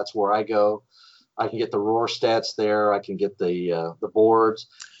game, that's where I go. I can get the roar stats there. I can get the boards.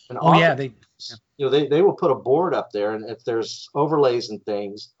 And they will put a board up there, and if there's overlays and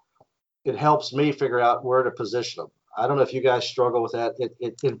things, it helps me figure out where to position them. I don't know if you guys struggle with that.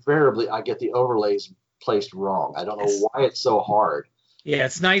 It invariably I get the overlays placed wrong. I don't know why it's so hard. Yeah,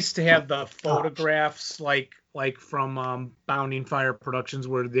 it's nice to have the photographs like from Bounding Fire Productions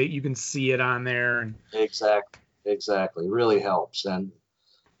where you can see it on there. And Exactly. It really helps. And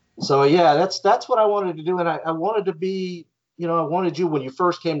so that's what I wanted to do. And I wanted to be, I wanted you, when you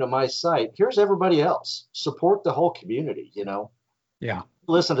first came to my site, here's everybody else. Support the whole community, Yeah.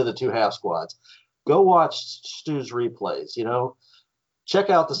 Listen to the two half squads. Go watch Stu's Replays,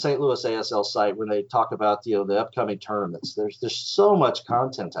 check out the St. Louis ASL site when they talk about the upcoming tournaments. There's so much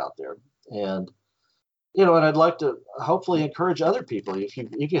content out there, and and I'd like to hopefully encourage other people. If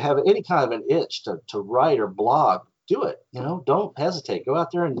you have any kind of an itch to write or blog, do it. Don't hesitate. Go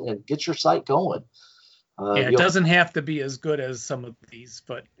out there and get your site going. It doesn't have to be as good as some of these,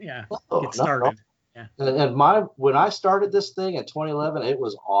 but get started. No. Yeah. And when I started this thing in 2011, it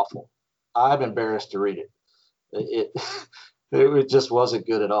was awful. I'm embarrassed to read it. It just wasn't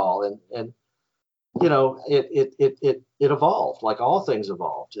good at all. And it evolved, like all things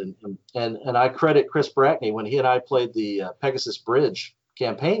evolved. And I credit Chris Brackney when he and I played the Pegasus Bridge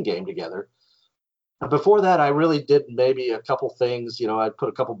campaign game together. Before that, I really did maybe a couple things. I'd put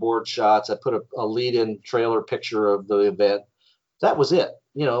a couple board shots. I put a lead-in trailer picture of the event. That was it.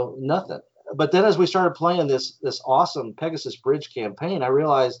 Nothing. But then as we started playing this awesome Pegasus Bridge campaign, I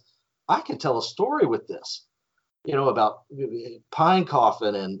realized I can tell a story with this. About Pine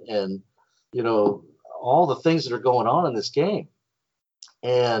Coffin and all the things that are going on in this game.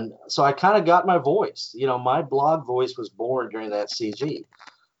 And so I kind of got my voice. My blog voice was born during that CG.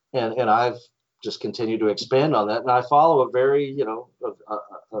 And I've just continue to expand on that. And I follow a very,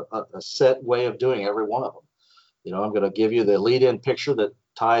 a set way of doing every one of them. I'm going to give you the lead-in picture that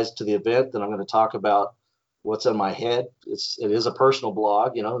ties to the event. Then I'm going to talk about what's in my head. It is a personal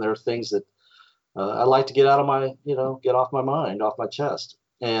blog. There are things that I like to get out of my, get off my mind, off my chest.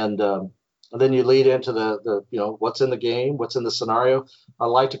 And then you lead into the what's in the game, what's in the scenario. I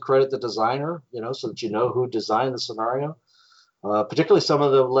like to credit the designer, so that you know who designed the scenario. Particularly some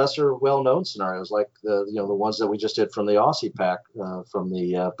of the lesser well-known scenarios, like the ones that we just did from the Aussie pack, from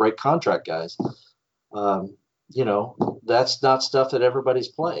the break contract guys. That's not stuff that everybody's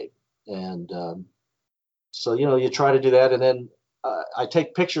played. And so, you try to do that. And then I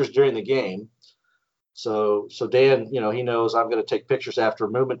take pictures during the game. So Dan, he knows I'm going to take pictures after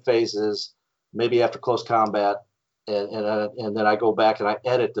movement phases, maybe after close combat. And then I go back and I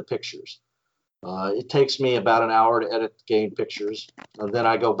edit the pictures. It takes me about an hour to edit the game pictures. And then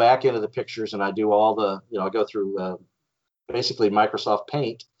I go back into the pictures and I do all the, I go through basically Microsoft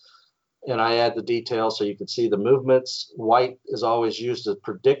Paint, and I add the details so you can see the movements. White is always used to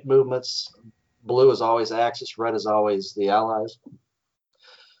predict movements. Blue is always Axis. Red is always the Allies.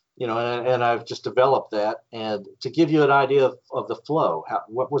 And I've just developed that. And to give you an idea of the flow,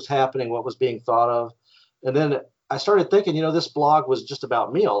 what was happening, what was being thought of. And then I started thinking, this blog was just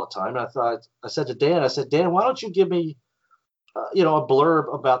about me all the time. And I said to Dan, why don't you give me, a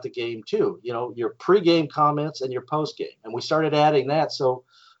blurb about the game too? Your pre-game comments and your post-game. And we started adding that so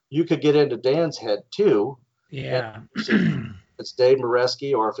you could get into Dan's head too. Yeah. And it's Dave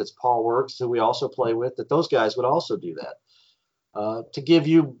Moreski, or if it's Paul Works, who we also play with, that those guys would also do that to give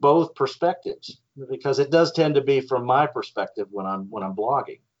you both perspectives, because it does tend to be from my perspective when I'm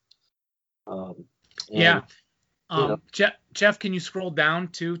blogging. Yeah. Jeff, can you scroll down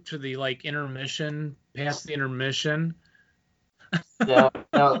to the intermission, past the intermission? Yeah.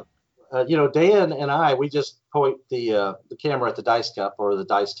 Now, Dan and I, we just point the camera at the dice cup or the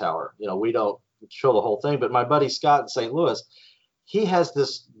dice tower. We don't show the whole thing. But my buddy Scott in St. Louis, he has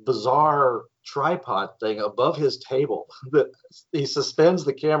this bizarre tripod thing above his table that he suspends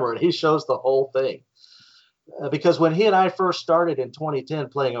the camera and he shows the whole thing. Because when he and I first started in 2010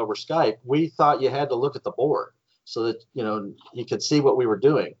 playing over Skype, we thought you had to look at the board so that you could see what we were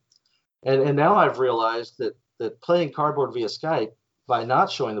doing. And now I've realized that playing cardboard via Skype, by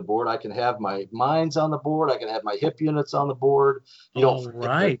not showing the board, I can have my mines on the board, I can have my hip units on the board.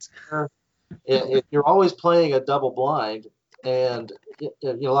 Right. You're always playing a double blind, and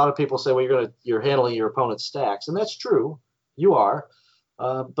a lot of people say, well, you're handling your opponent's stacks, and that's true. You are.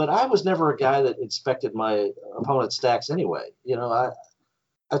 But I was never a guy that inspected my opponent's stacks anyway.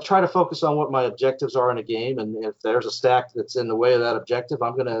 I try to focus on what my objectives are in a game, and if there's a stack that's in the way of that objective,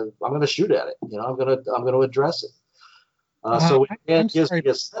 I'm gonna shoot at it. I'm gonna address it. So when Dan gives me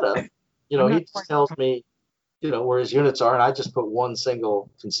a setup, he just tells me, where his units are, and I just put one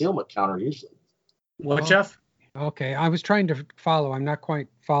single concealment counter usually. What, Jeff? Okay, I was trying to follow. I'm not quite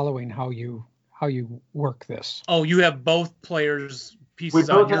following how you work this. Oh, you have both players'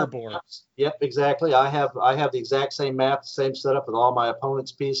 pieces on your board. Maps. Yep, exactly. I have the exact same map, same setup with all my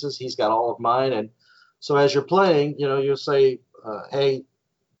opponent's pieces. He's got all of mine, and so as you're playing, you'll say, "Hey,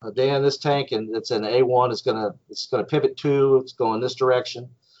 Dan, this tank and it's an A1 it's gonna pivot 2. It's going this direction,"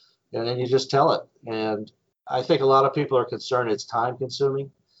 and then you just tell it. And I think a lot of people are concerned it's time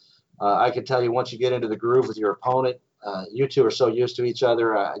consuming. I can tell you, once you get into the groove with your opponent, you two are so used to each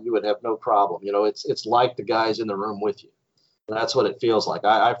other, you would have no problem. It's like the guys in the room with you. That's what it feels like.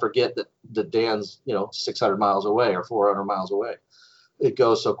 I forget that Dan's 600 miles away or 400 miles away. It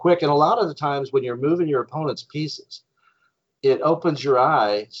goes so quick. And a lot of the times when you're moving your opponent's pieces, it opens your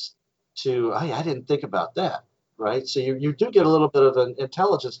eyes to, hey, I didn't think about that, right? So you do get a little bit of an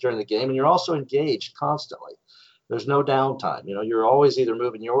intelligence during the game, and you're also engaged constantly. There's no downtime. You're always either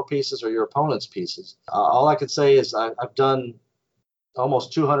moving your pieces or your opponent's pieces. All I can say is I've done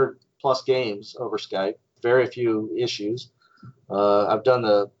almost 200 plus games over Skype, very few issues. I've done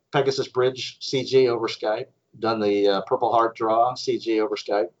the Pegasus Bridge CG over Skype, done the Purple Heart Draw CG over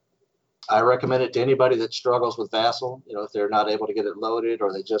Skype. I recommend it to anybody that struggles with Vassal, if they're not able to get it loaded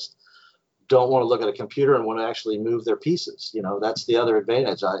or they just don't want to look at a computer and want to actually move their pieces. That's the other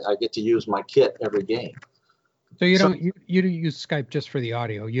advantage. I get to use my kit every game. So you don't use Skype just for the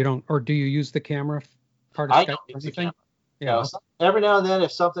audio. You don't, or do you use the camera part of Skype or anything? Yeah. Every now and then,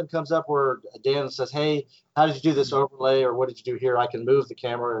 if something comes up where Dan says, "Hey, how did you do this overlay?" or "What did you do here?" I can move the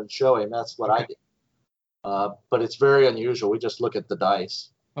camera and show him. That's what I do. But it's very unusual. We just look at the dice.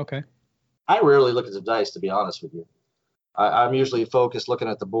 Okay. I rarely look at the dice, to be honest with you. I'm usually focused looking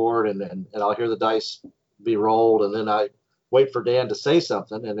at the board, and I'll hear the dice be rolled, and then wait for Dan to say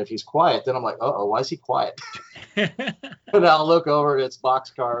something. And if he's quiet, then I'm like, oh, why is he quiet? And I'll look over and it's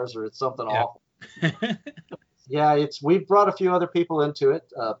boxcars or it's something awful. Yeah, we've brought a few other people into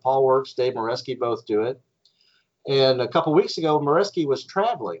it. Paul Works, Dave Moreski both do it. And a couple weeks ago, Moreski was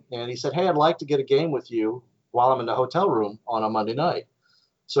traveling, and he said, hey, I'd like to get a game with you while I'm in the hotel room on a Monday night.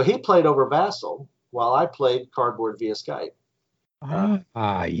 So he played over Vassal while I played cardboard via Skype.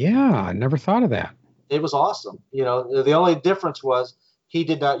 Yeah, I never thought of that. It was awesome. You know, the only difference was he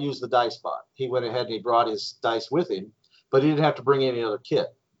did not use the dice bot. He went ahead and he brought his dice with him, but he didn't have to bring any other kit.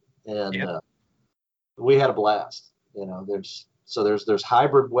 And we had a blast. You know, there's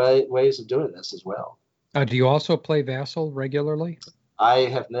hybrid ways of doing this as well. Do you also play Vassal regularly? I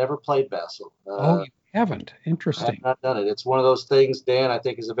have never played Vassal. You haven't? Interesting. I have not done it. It's one of those things, Dan, I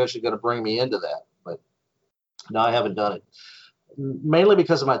think is eventually going to bring me into that. But no, I haven't done it. Mainly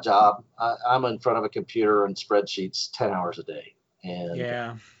because of my job. I'm in front of a computer and spreadsheets 10 hours a day.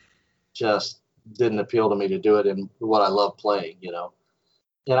 And just didn't appeal to me to do it in what I love playing, you know.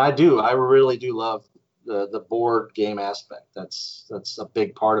 And I really do love the board game aspect. That's a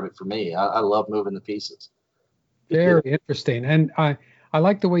big part of it for me. I love moving the pieces. Very interesting. And I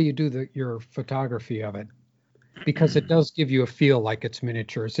like the way you do your photography of it, because it does give you a feel like it's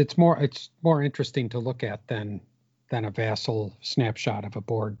miniatures. It's more interesting to look at than a Vassal snapshot of a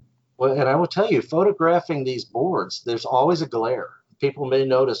board. Well, and I will tell you, photographing these boards, there's always a glare. People may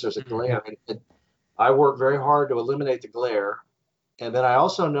notice there's a glare. And I work very hard to eliminate the glare. And then I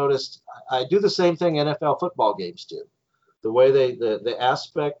also noticed I do the same thing NFL football games do. The way the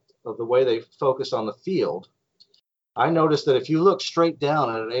aspect of the way they focus on the field. I noticed that if you look straight down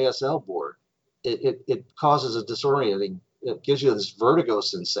at an ASL board, it causes a disorienting. It gives you this vertigo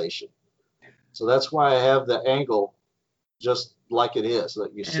sensation. So that's why I have the angle just like it is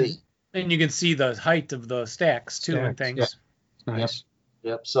that you see. And you can see the height of the stacks too and things. Yeah. Nice.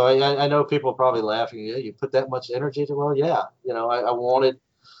 Yep. So I know people are probably laughing. Yeah, you put that much energy to, well, yeah. You know, I wanted,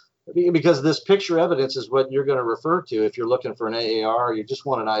 because this picture evidence is what you're going to refer to if you're looking for an AAR. You just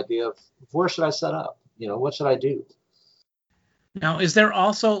want an idea of where should I set up? You know, what should I do? Now, is there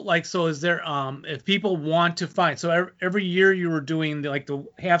also if people want to find, so every year you were doing the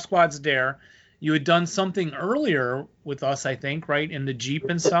Half Squads Dare, you had done something earlier with us, I think, right, in the Jeep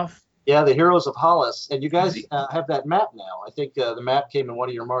and stuff? Yeah, the Heroes of Hollis. And you guys have that map now. I think the map came in one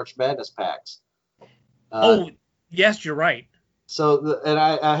of your March Madness packs. Yes, you're right. So,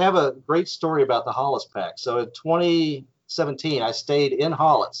 I have a great story about the Hollis pack. So in 2017, I stayed in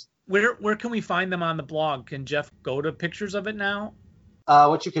Hollis. Where can we find them on the blog? Can Jeff go to pictures of it now?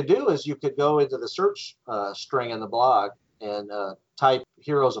 What you could do is you could go into the search string in the blog and type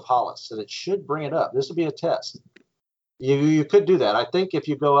Heroes of Hollis, and it should bring it up. This will be a test. You could do that. I think if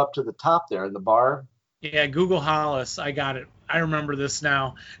you go up to the top there in the bar. Yeah, Google Hollis. I got it. I remember this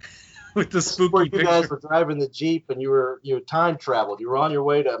now with the spooky where you picture. guys were driving the Jeep and you time traveled. You were on your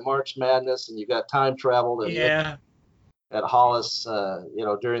way to March Madness and you got time traveled. And at Hollis,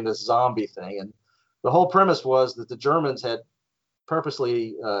 during this zombie thing. And the whole premise was that the Germans had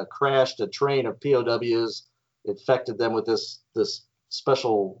purposely crashed a train of POWs, infected them with this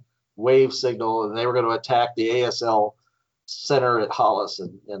special wave signal, and they were going to attack the ASL center at Hollis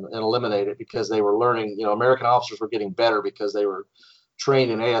and eliminate it because they were learning, American officers were getting better because they were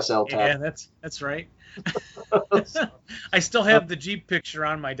trained in ASL tactics. Yeah, that's right. I still have the Jeep picture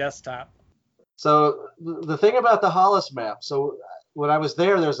on my desktop. So the thing about the Hollis map, so when I was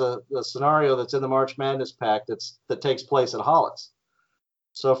there, there's a scenario that's in the March Madness pack that takes place at Hollis.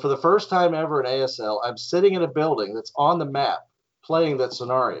 So for the first time ever in ASL, I'm sitting in a building that's on the map playing that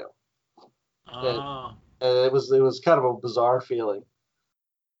scenario. And it was kind of a bizarre feeling.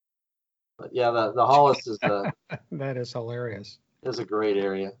 But yeah, the Hollis is that is hilarious. Is a great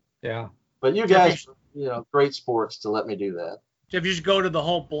area. Yeah. But you guys, great sports to let me do that. Jeff, you should go to the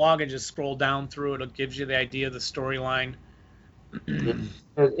whole blog and just scroll down through it. It gives you the idea of the storyline. and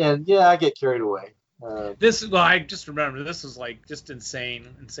I get carried away. I just remember this was just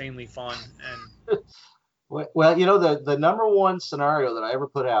insanely fun. And well, the number one scenario that I ever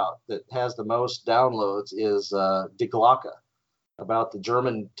put out that has the most downloads is Die Glocke, about the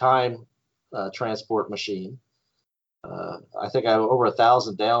German time transport machine. I think I have over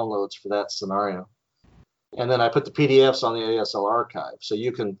 1,000 downloads for that scenario. And then I put the PDFs on the ASL archive. So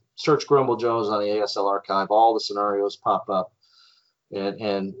you can search Grumble Jones on the ASL archive. All the scenarios pop up.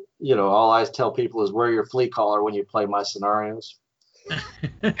 And all I tell people is wear your flea collar when you play my scenarios.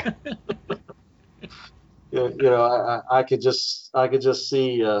 I could just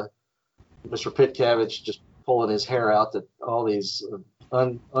see Mr. Pitcavage just pulling his hair out that all these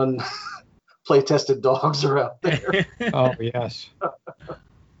unpleasant play tested dogs are out there. Oh, yes.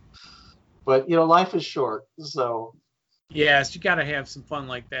 But life is short, so. Yes, you got to have some fun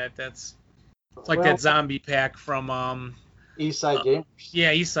like that. It's like Well, that zombie pack from Eastside Gamers.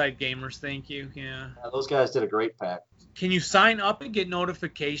 yeah, Eastside Gamers. Thank you. Yeah. Those guys did a great pack. Can you sign up and get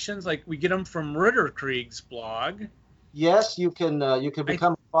notifications? Like we get them from Ritter Krieg's blog. Yes, you can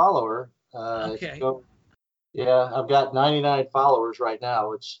become a follower. Okay. I've got 99 followers right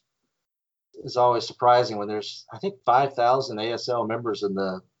now, which is always surprising when there's, I think, 5,000 ASL members on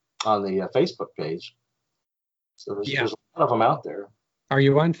the Facebook page. So there's a lot of them out there. Are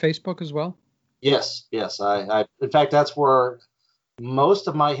you on Facebook as well? Yes. I in fact, that's where most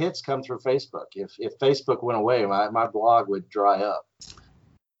of my hits come through Facebook. If Facebook went away, my blog would dry up.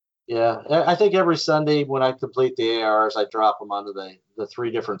 Yeah, I think every Sunday when I complete the ARs, I drop them onto the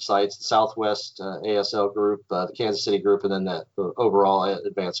 3 different sites: the Southwest ASL group, the Kansas City group, and then the overall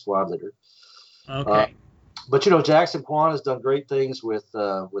Advanced Squad Leader. Okay. But Jackson Kwan has done great things with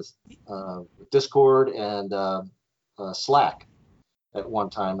Discord and Slack. At one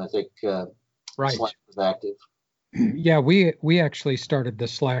time, I think Right. Slack was active. Yeah, we actually started the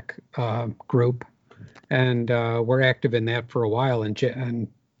Slack group, and we're active in that for a while, and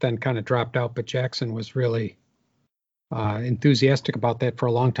then kind of dropped out. But Jackson was really enthusiastic about that for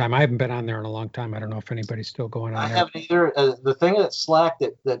a long time. I haven't been on there in a long time. I don't know if anybody's still going on I there. haven't either. The thing at Slack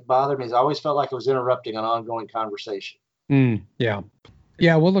that bothered me is I always felt like it was interrupting an ongoing conversation. Yeah.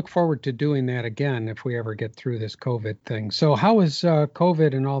 Yeah, we'll look forward to doing that again if we ever get through this COVID thing. So how has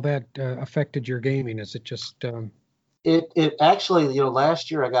COVID and all that affected your gaming? Is it just... It actually, last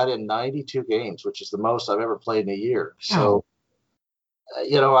year I got in 92 games, which is the most I've ever played in a year. So,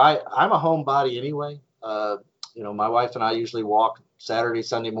 I'm a homebody anyway. My wife and I usually walk Saturday,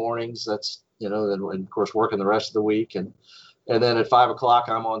 Sunday mornings. That's, and of course working the rest of the week. And then at 5 o'clock,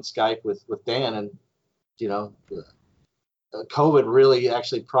 I'm on Skype with Dan, and, COVID really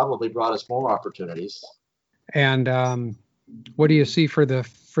actually probably brought us more opportunities. And what do you see for the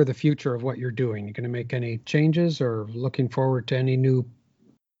future of what you're doing? You going to make any changes or looking forward to any new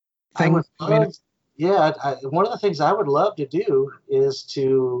things? One of the things I would love to do is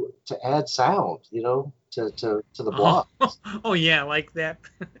to add sound, to the blog. Oh yeah, like that.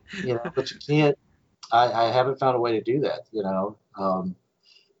 But you can't. I haven't found a way to do that.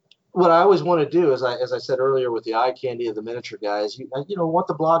 What I always want to do, as I said earlier, with the eye candy of the miniature guys, you want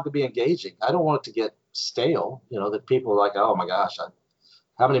the blog to be engaging. I don't want it to get stale. That people are like, oh my gosh,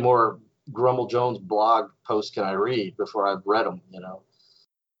 how many more Grumble Jones blog posts can I read before I've read them?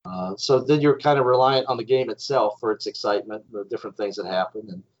 So then you're kind of reliant on the game itself for its excitement, the different things that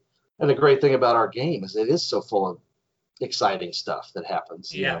happen, and the great thing about our game is it is so full of exciting stuff that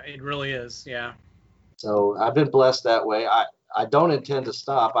happens. Yeah, it really is. Yeah. So I've been blessed that way. I don't intend to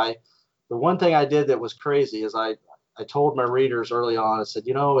stop. The one thing I did that was crazy is I told my readers early on, I said,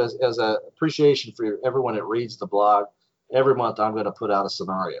 as a appreciation for everyone that reads the blog, every month I'm going to put out a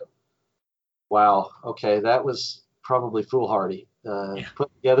scenario. Wow. Okay. That was probably foolhardy.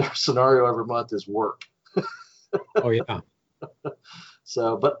 Putting together a scenario every month is work. Oh yeah.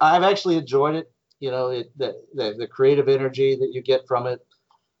 So, but I've actually enjoyed it. The creative energy that you get from it.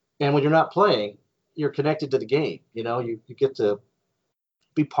 And when you're not playing, you're connected to the game. You get to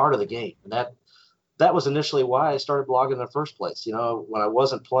be part of the game. And that was initially why I started blogging in the first place. When I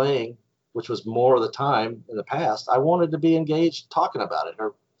wasn't playing, which was more of the time in the past, I wanted to be engaged talking about it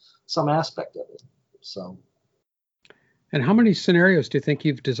or some aspect of it. So. And how many scenarios do you think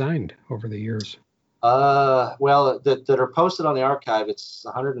you've designed over the years? Well, that are posted on the archive, it's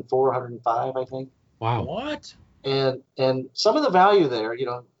 104, 105, I think. Wow. What? And some of the value there,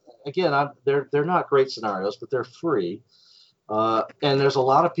 again, they're not great scenarios, but they're free. And there's a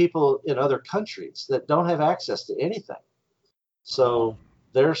lot of people in other countries that don't have access to anything. So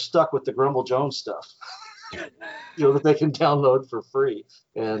they're stuck with the Grumble Jones stuff, that they can download for free.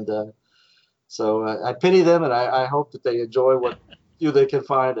 And so I pity them, and I hope that they enjoy what they can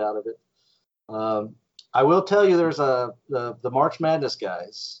find out of it. I will tell you, there's the March Madness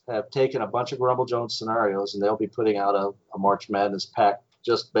guys have taken a bunch of Grumble Jones scenarios, and they'll be putting out a March Madness pack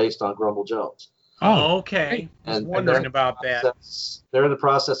just based on Grumble Jones. Oh, okay. I was wondering about that. They're in the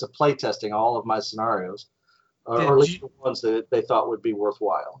process of play testing all of my scenarios, or at least the ones that they thought would be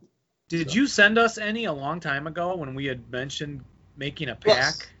worthwhile. Did you send us any a long time ago when we had mentioned making a pack?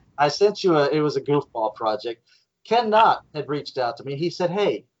 Yes. I sent you it was a goofball project. Ken Knott had reached out to me. He said,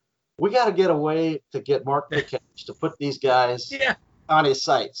 hey, we got to get a way to get Mark Pickett to put these guys on his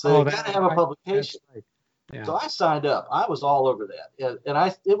site. So they got to have a publication. Right. Yeah. So I signed up. I was all over that.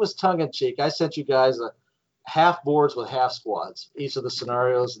 And it was tongue in cheek. I sent you guys half boards with half squads, each of the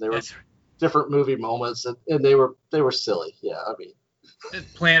scenarios. They were different movie moments, and they were silly. Yeah, I mean,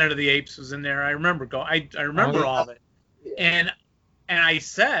 Planet of the Apes was in there. I remember I remember all of it. Yeah. And I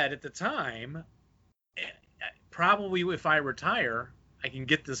said at the time, probably if I retire, I can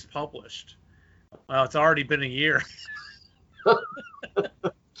get this published. Well, it's already been a year.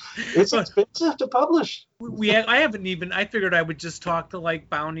 It's expensive to publish. I figured I would just talk to like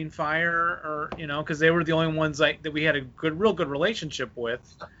Bounding Fire, or because they were the only ones that we had a real good relationship with.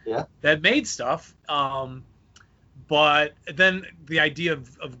 Yeah. That made stuff. But then the idea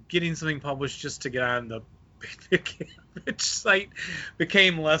of getting something published just to get on the pitch site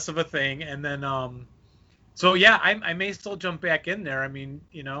became less of a thing. And then so yeah, I may still jump back in there. I mean,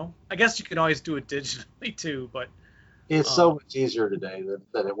 I guess you can always do it digitally too, but it's so much easier today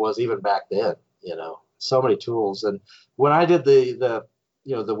than it was even back then. So many tools. And when I did the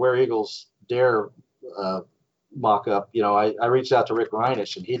Where Eagles Dare mock-up, I reached out to Rick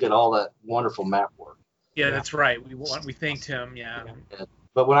Reinish, and he did all that wonderful map work. Yeah, that's right. We thanked him. Yeah.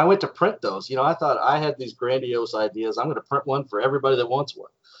 But when I went to print those, I thought I had these grandiose ideas. I'm going to print one for everybody that wants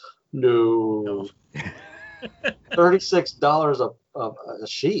one. No. $36 a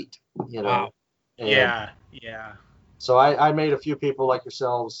sheet. Wow. And yeah. So I made a few people like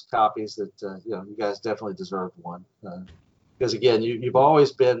yourselves copies that you guys definitely deserved one, because again you've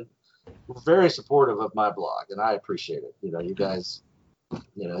always been very supportive of my blog, and I appreciate it. You guys,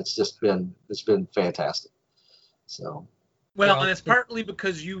 it's been fantastic. So well, and it's partly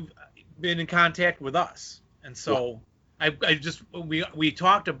because you've been in contact with us, and so we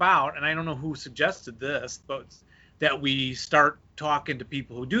talked about, and I don't know who suggested this, but that we start talking to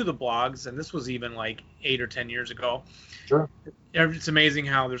people who do the blogs, and this was even like 8 or 10 years ago. Sure. It's amazing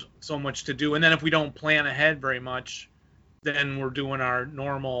how there's so much to do, and then if we don't plan ahead very much, then we're doing our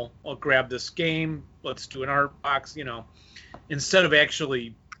normal, I'll grab this game, let's do an art box, instead of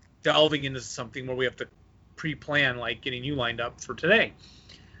actually delving into something where we have to pre-plan, like getting you lined up for today.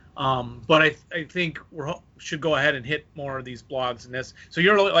 But I think we should go ahead and hit more of these blogs in this. So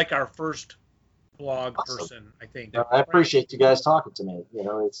you're like our first blog person, I think. I appreciate you guys talking to me.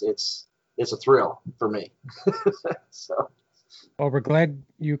 It's a thrill for me. So. Well, we're glad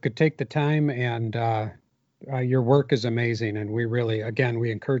you could take the time, and your work is amazing. And we really, again, we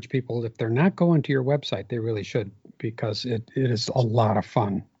encourage people, if they're not going to your website, they really should, because it is a lot of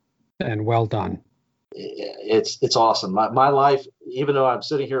fun and well done. It's awesome. My life, even though I'm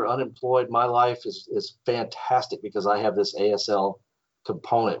sitting here unemployed, my life is fantastic because I have this ASL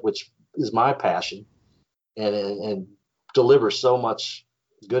component, which is my passion, and delivers so much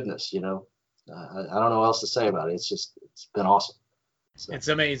goodness. I don't know what else to say about it. It's been awesome. So. It's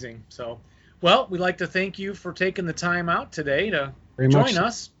amazing. So, well, we'd like to thank you for taking the time out today to join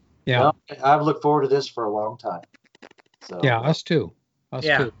us. Yeah, well, I've looked forward to this for a long time. So. Yeah, us too.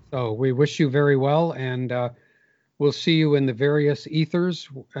 Too. So we wish you very well, and we'll see you in the various ethers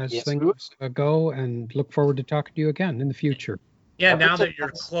as things go, and look forward to talking to you again in the future. Yeah, now that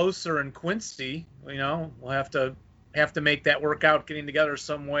you're closer in Quincy, we'll have to make that work out, getting together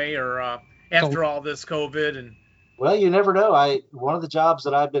some way, or after all this COVID. And well, you never know. One of the jobs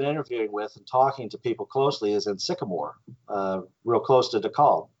that I've been interviewing with and talking to people closely is in Sycamore, real close to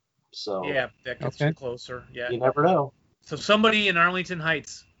DeKalb. So yeah, that gets you closer. Yeah, you never know. So somebody in Arlington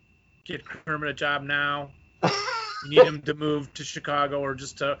Heights, get Kermit a job now. You need him to move to Chicago, or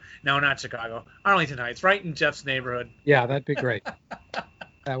not Chicago, Arlington Heights, right in Jeff's neighborhood. Yeah, that'd be great.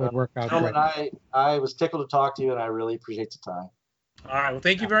 That would work out great. I was tickled to talk to you, and I really appreciate the time. All right. Well,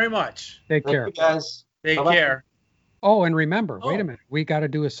 thank you very much. Take care. You guys. Take Bye-bye. care. Oh, and remember, wait a minute. We got to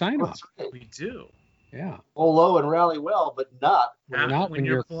do a sign-off. Right. We do. Yeah. Roll low and rally well, but not when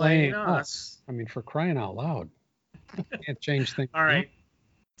you're playing us. I mean, for crying out loud. Can't change things. All right.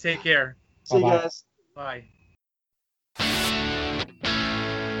 Take care. See you guys. Bye.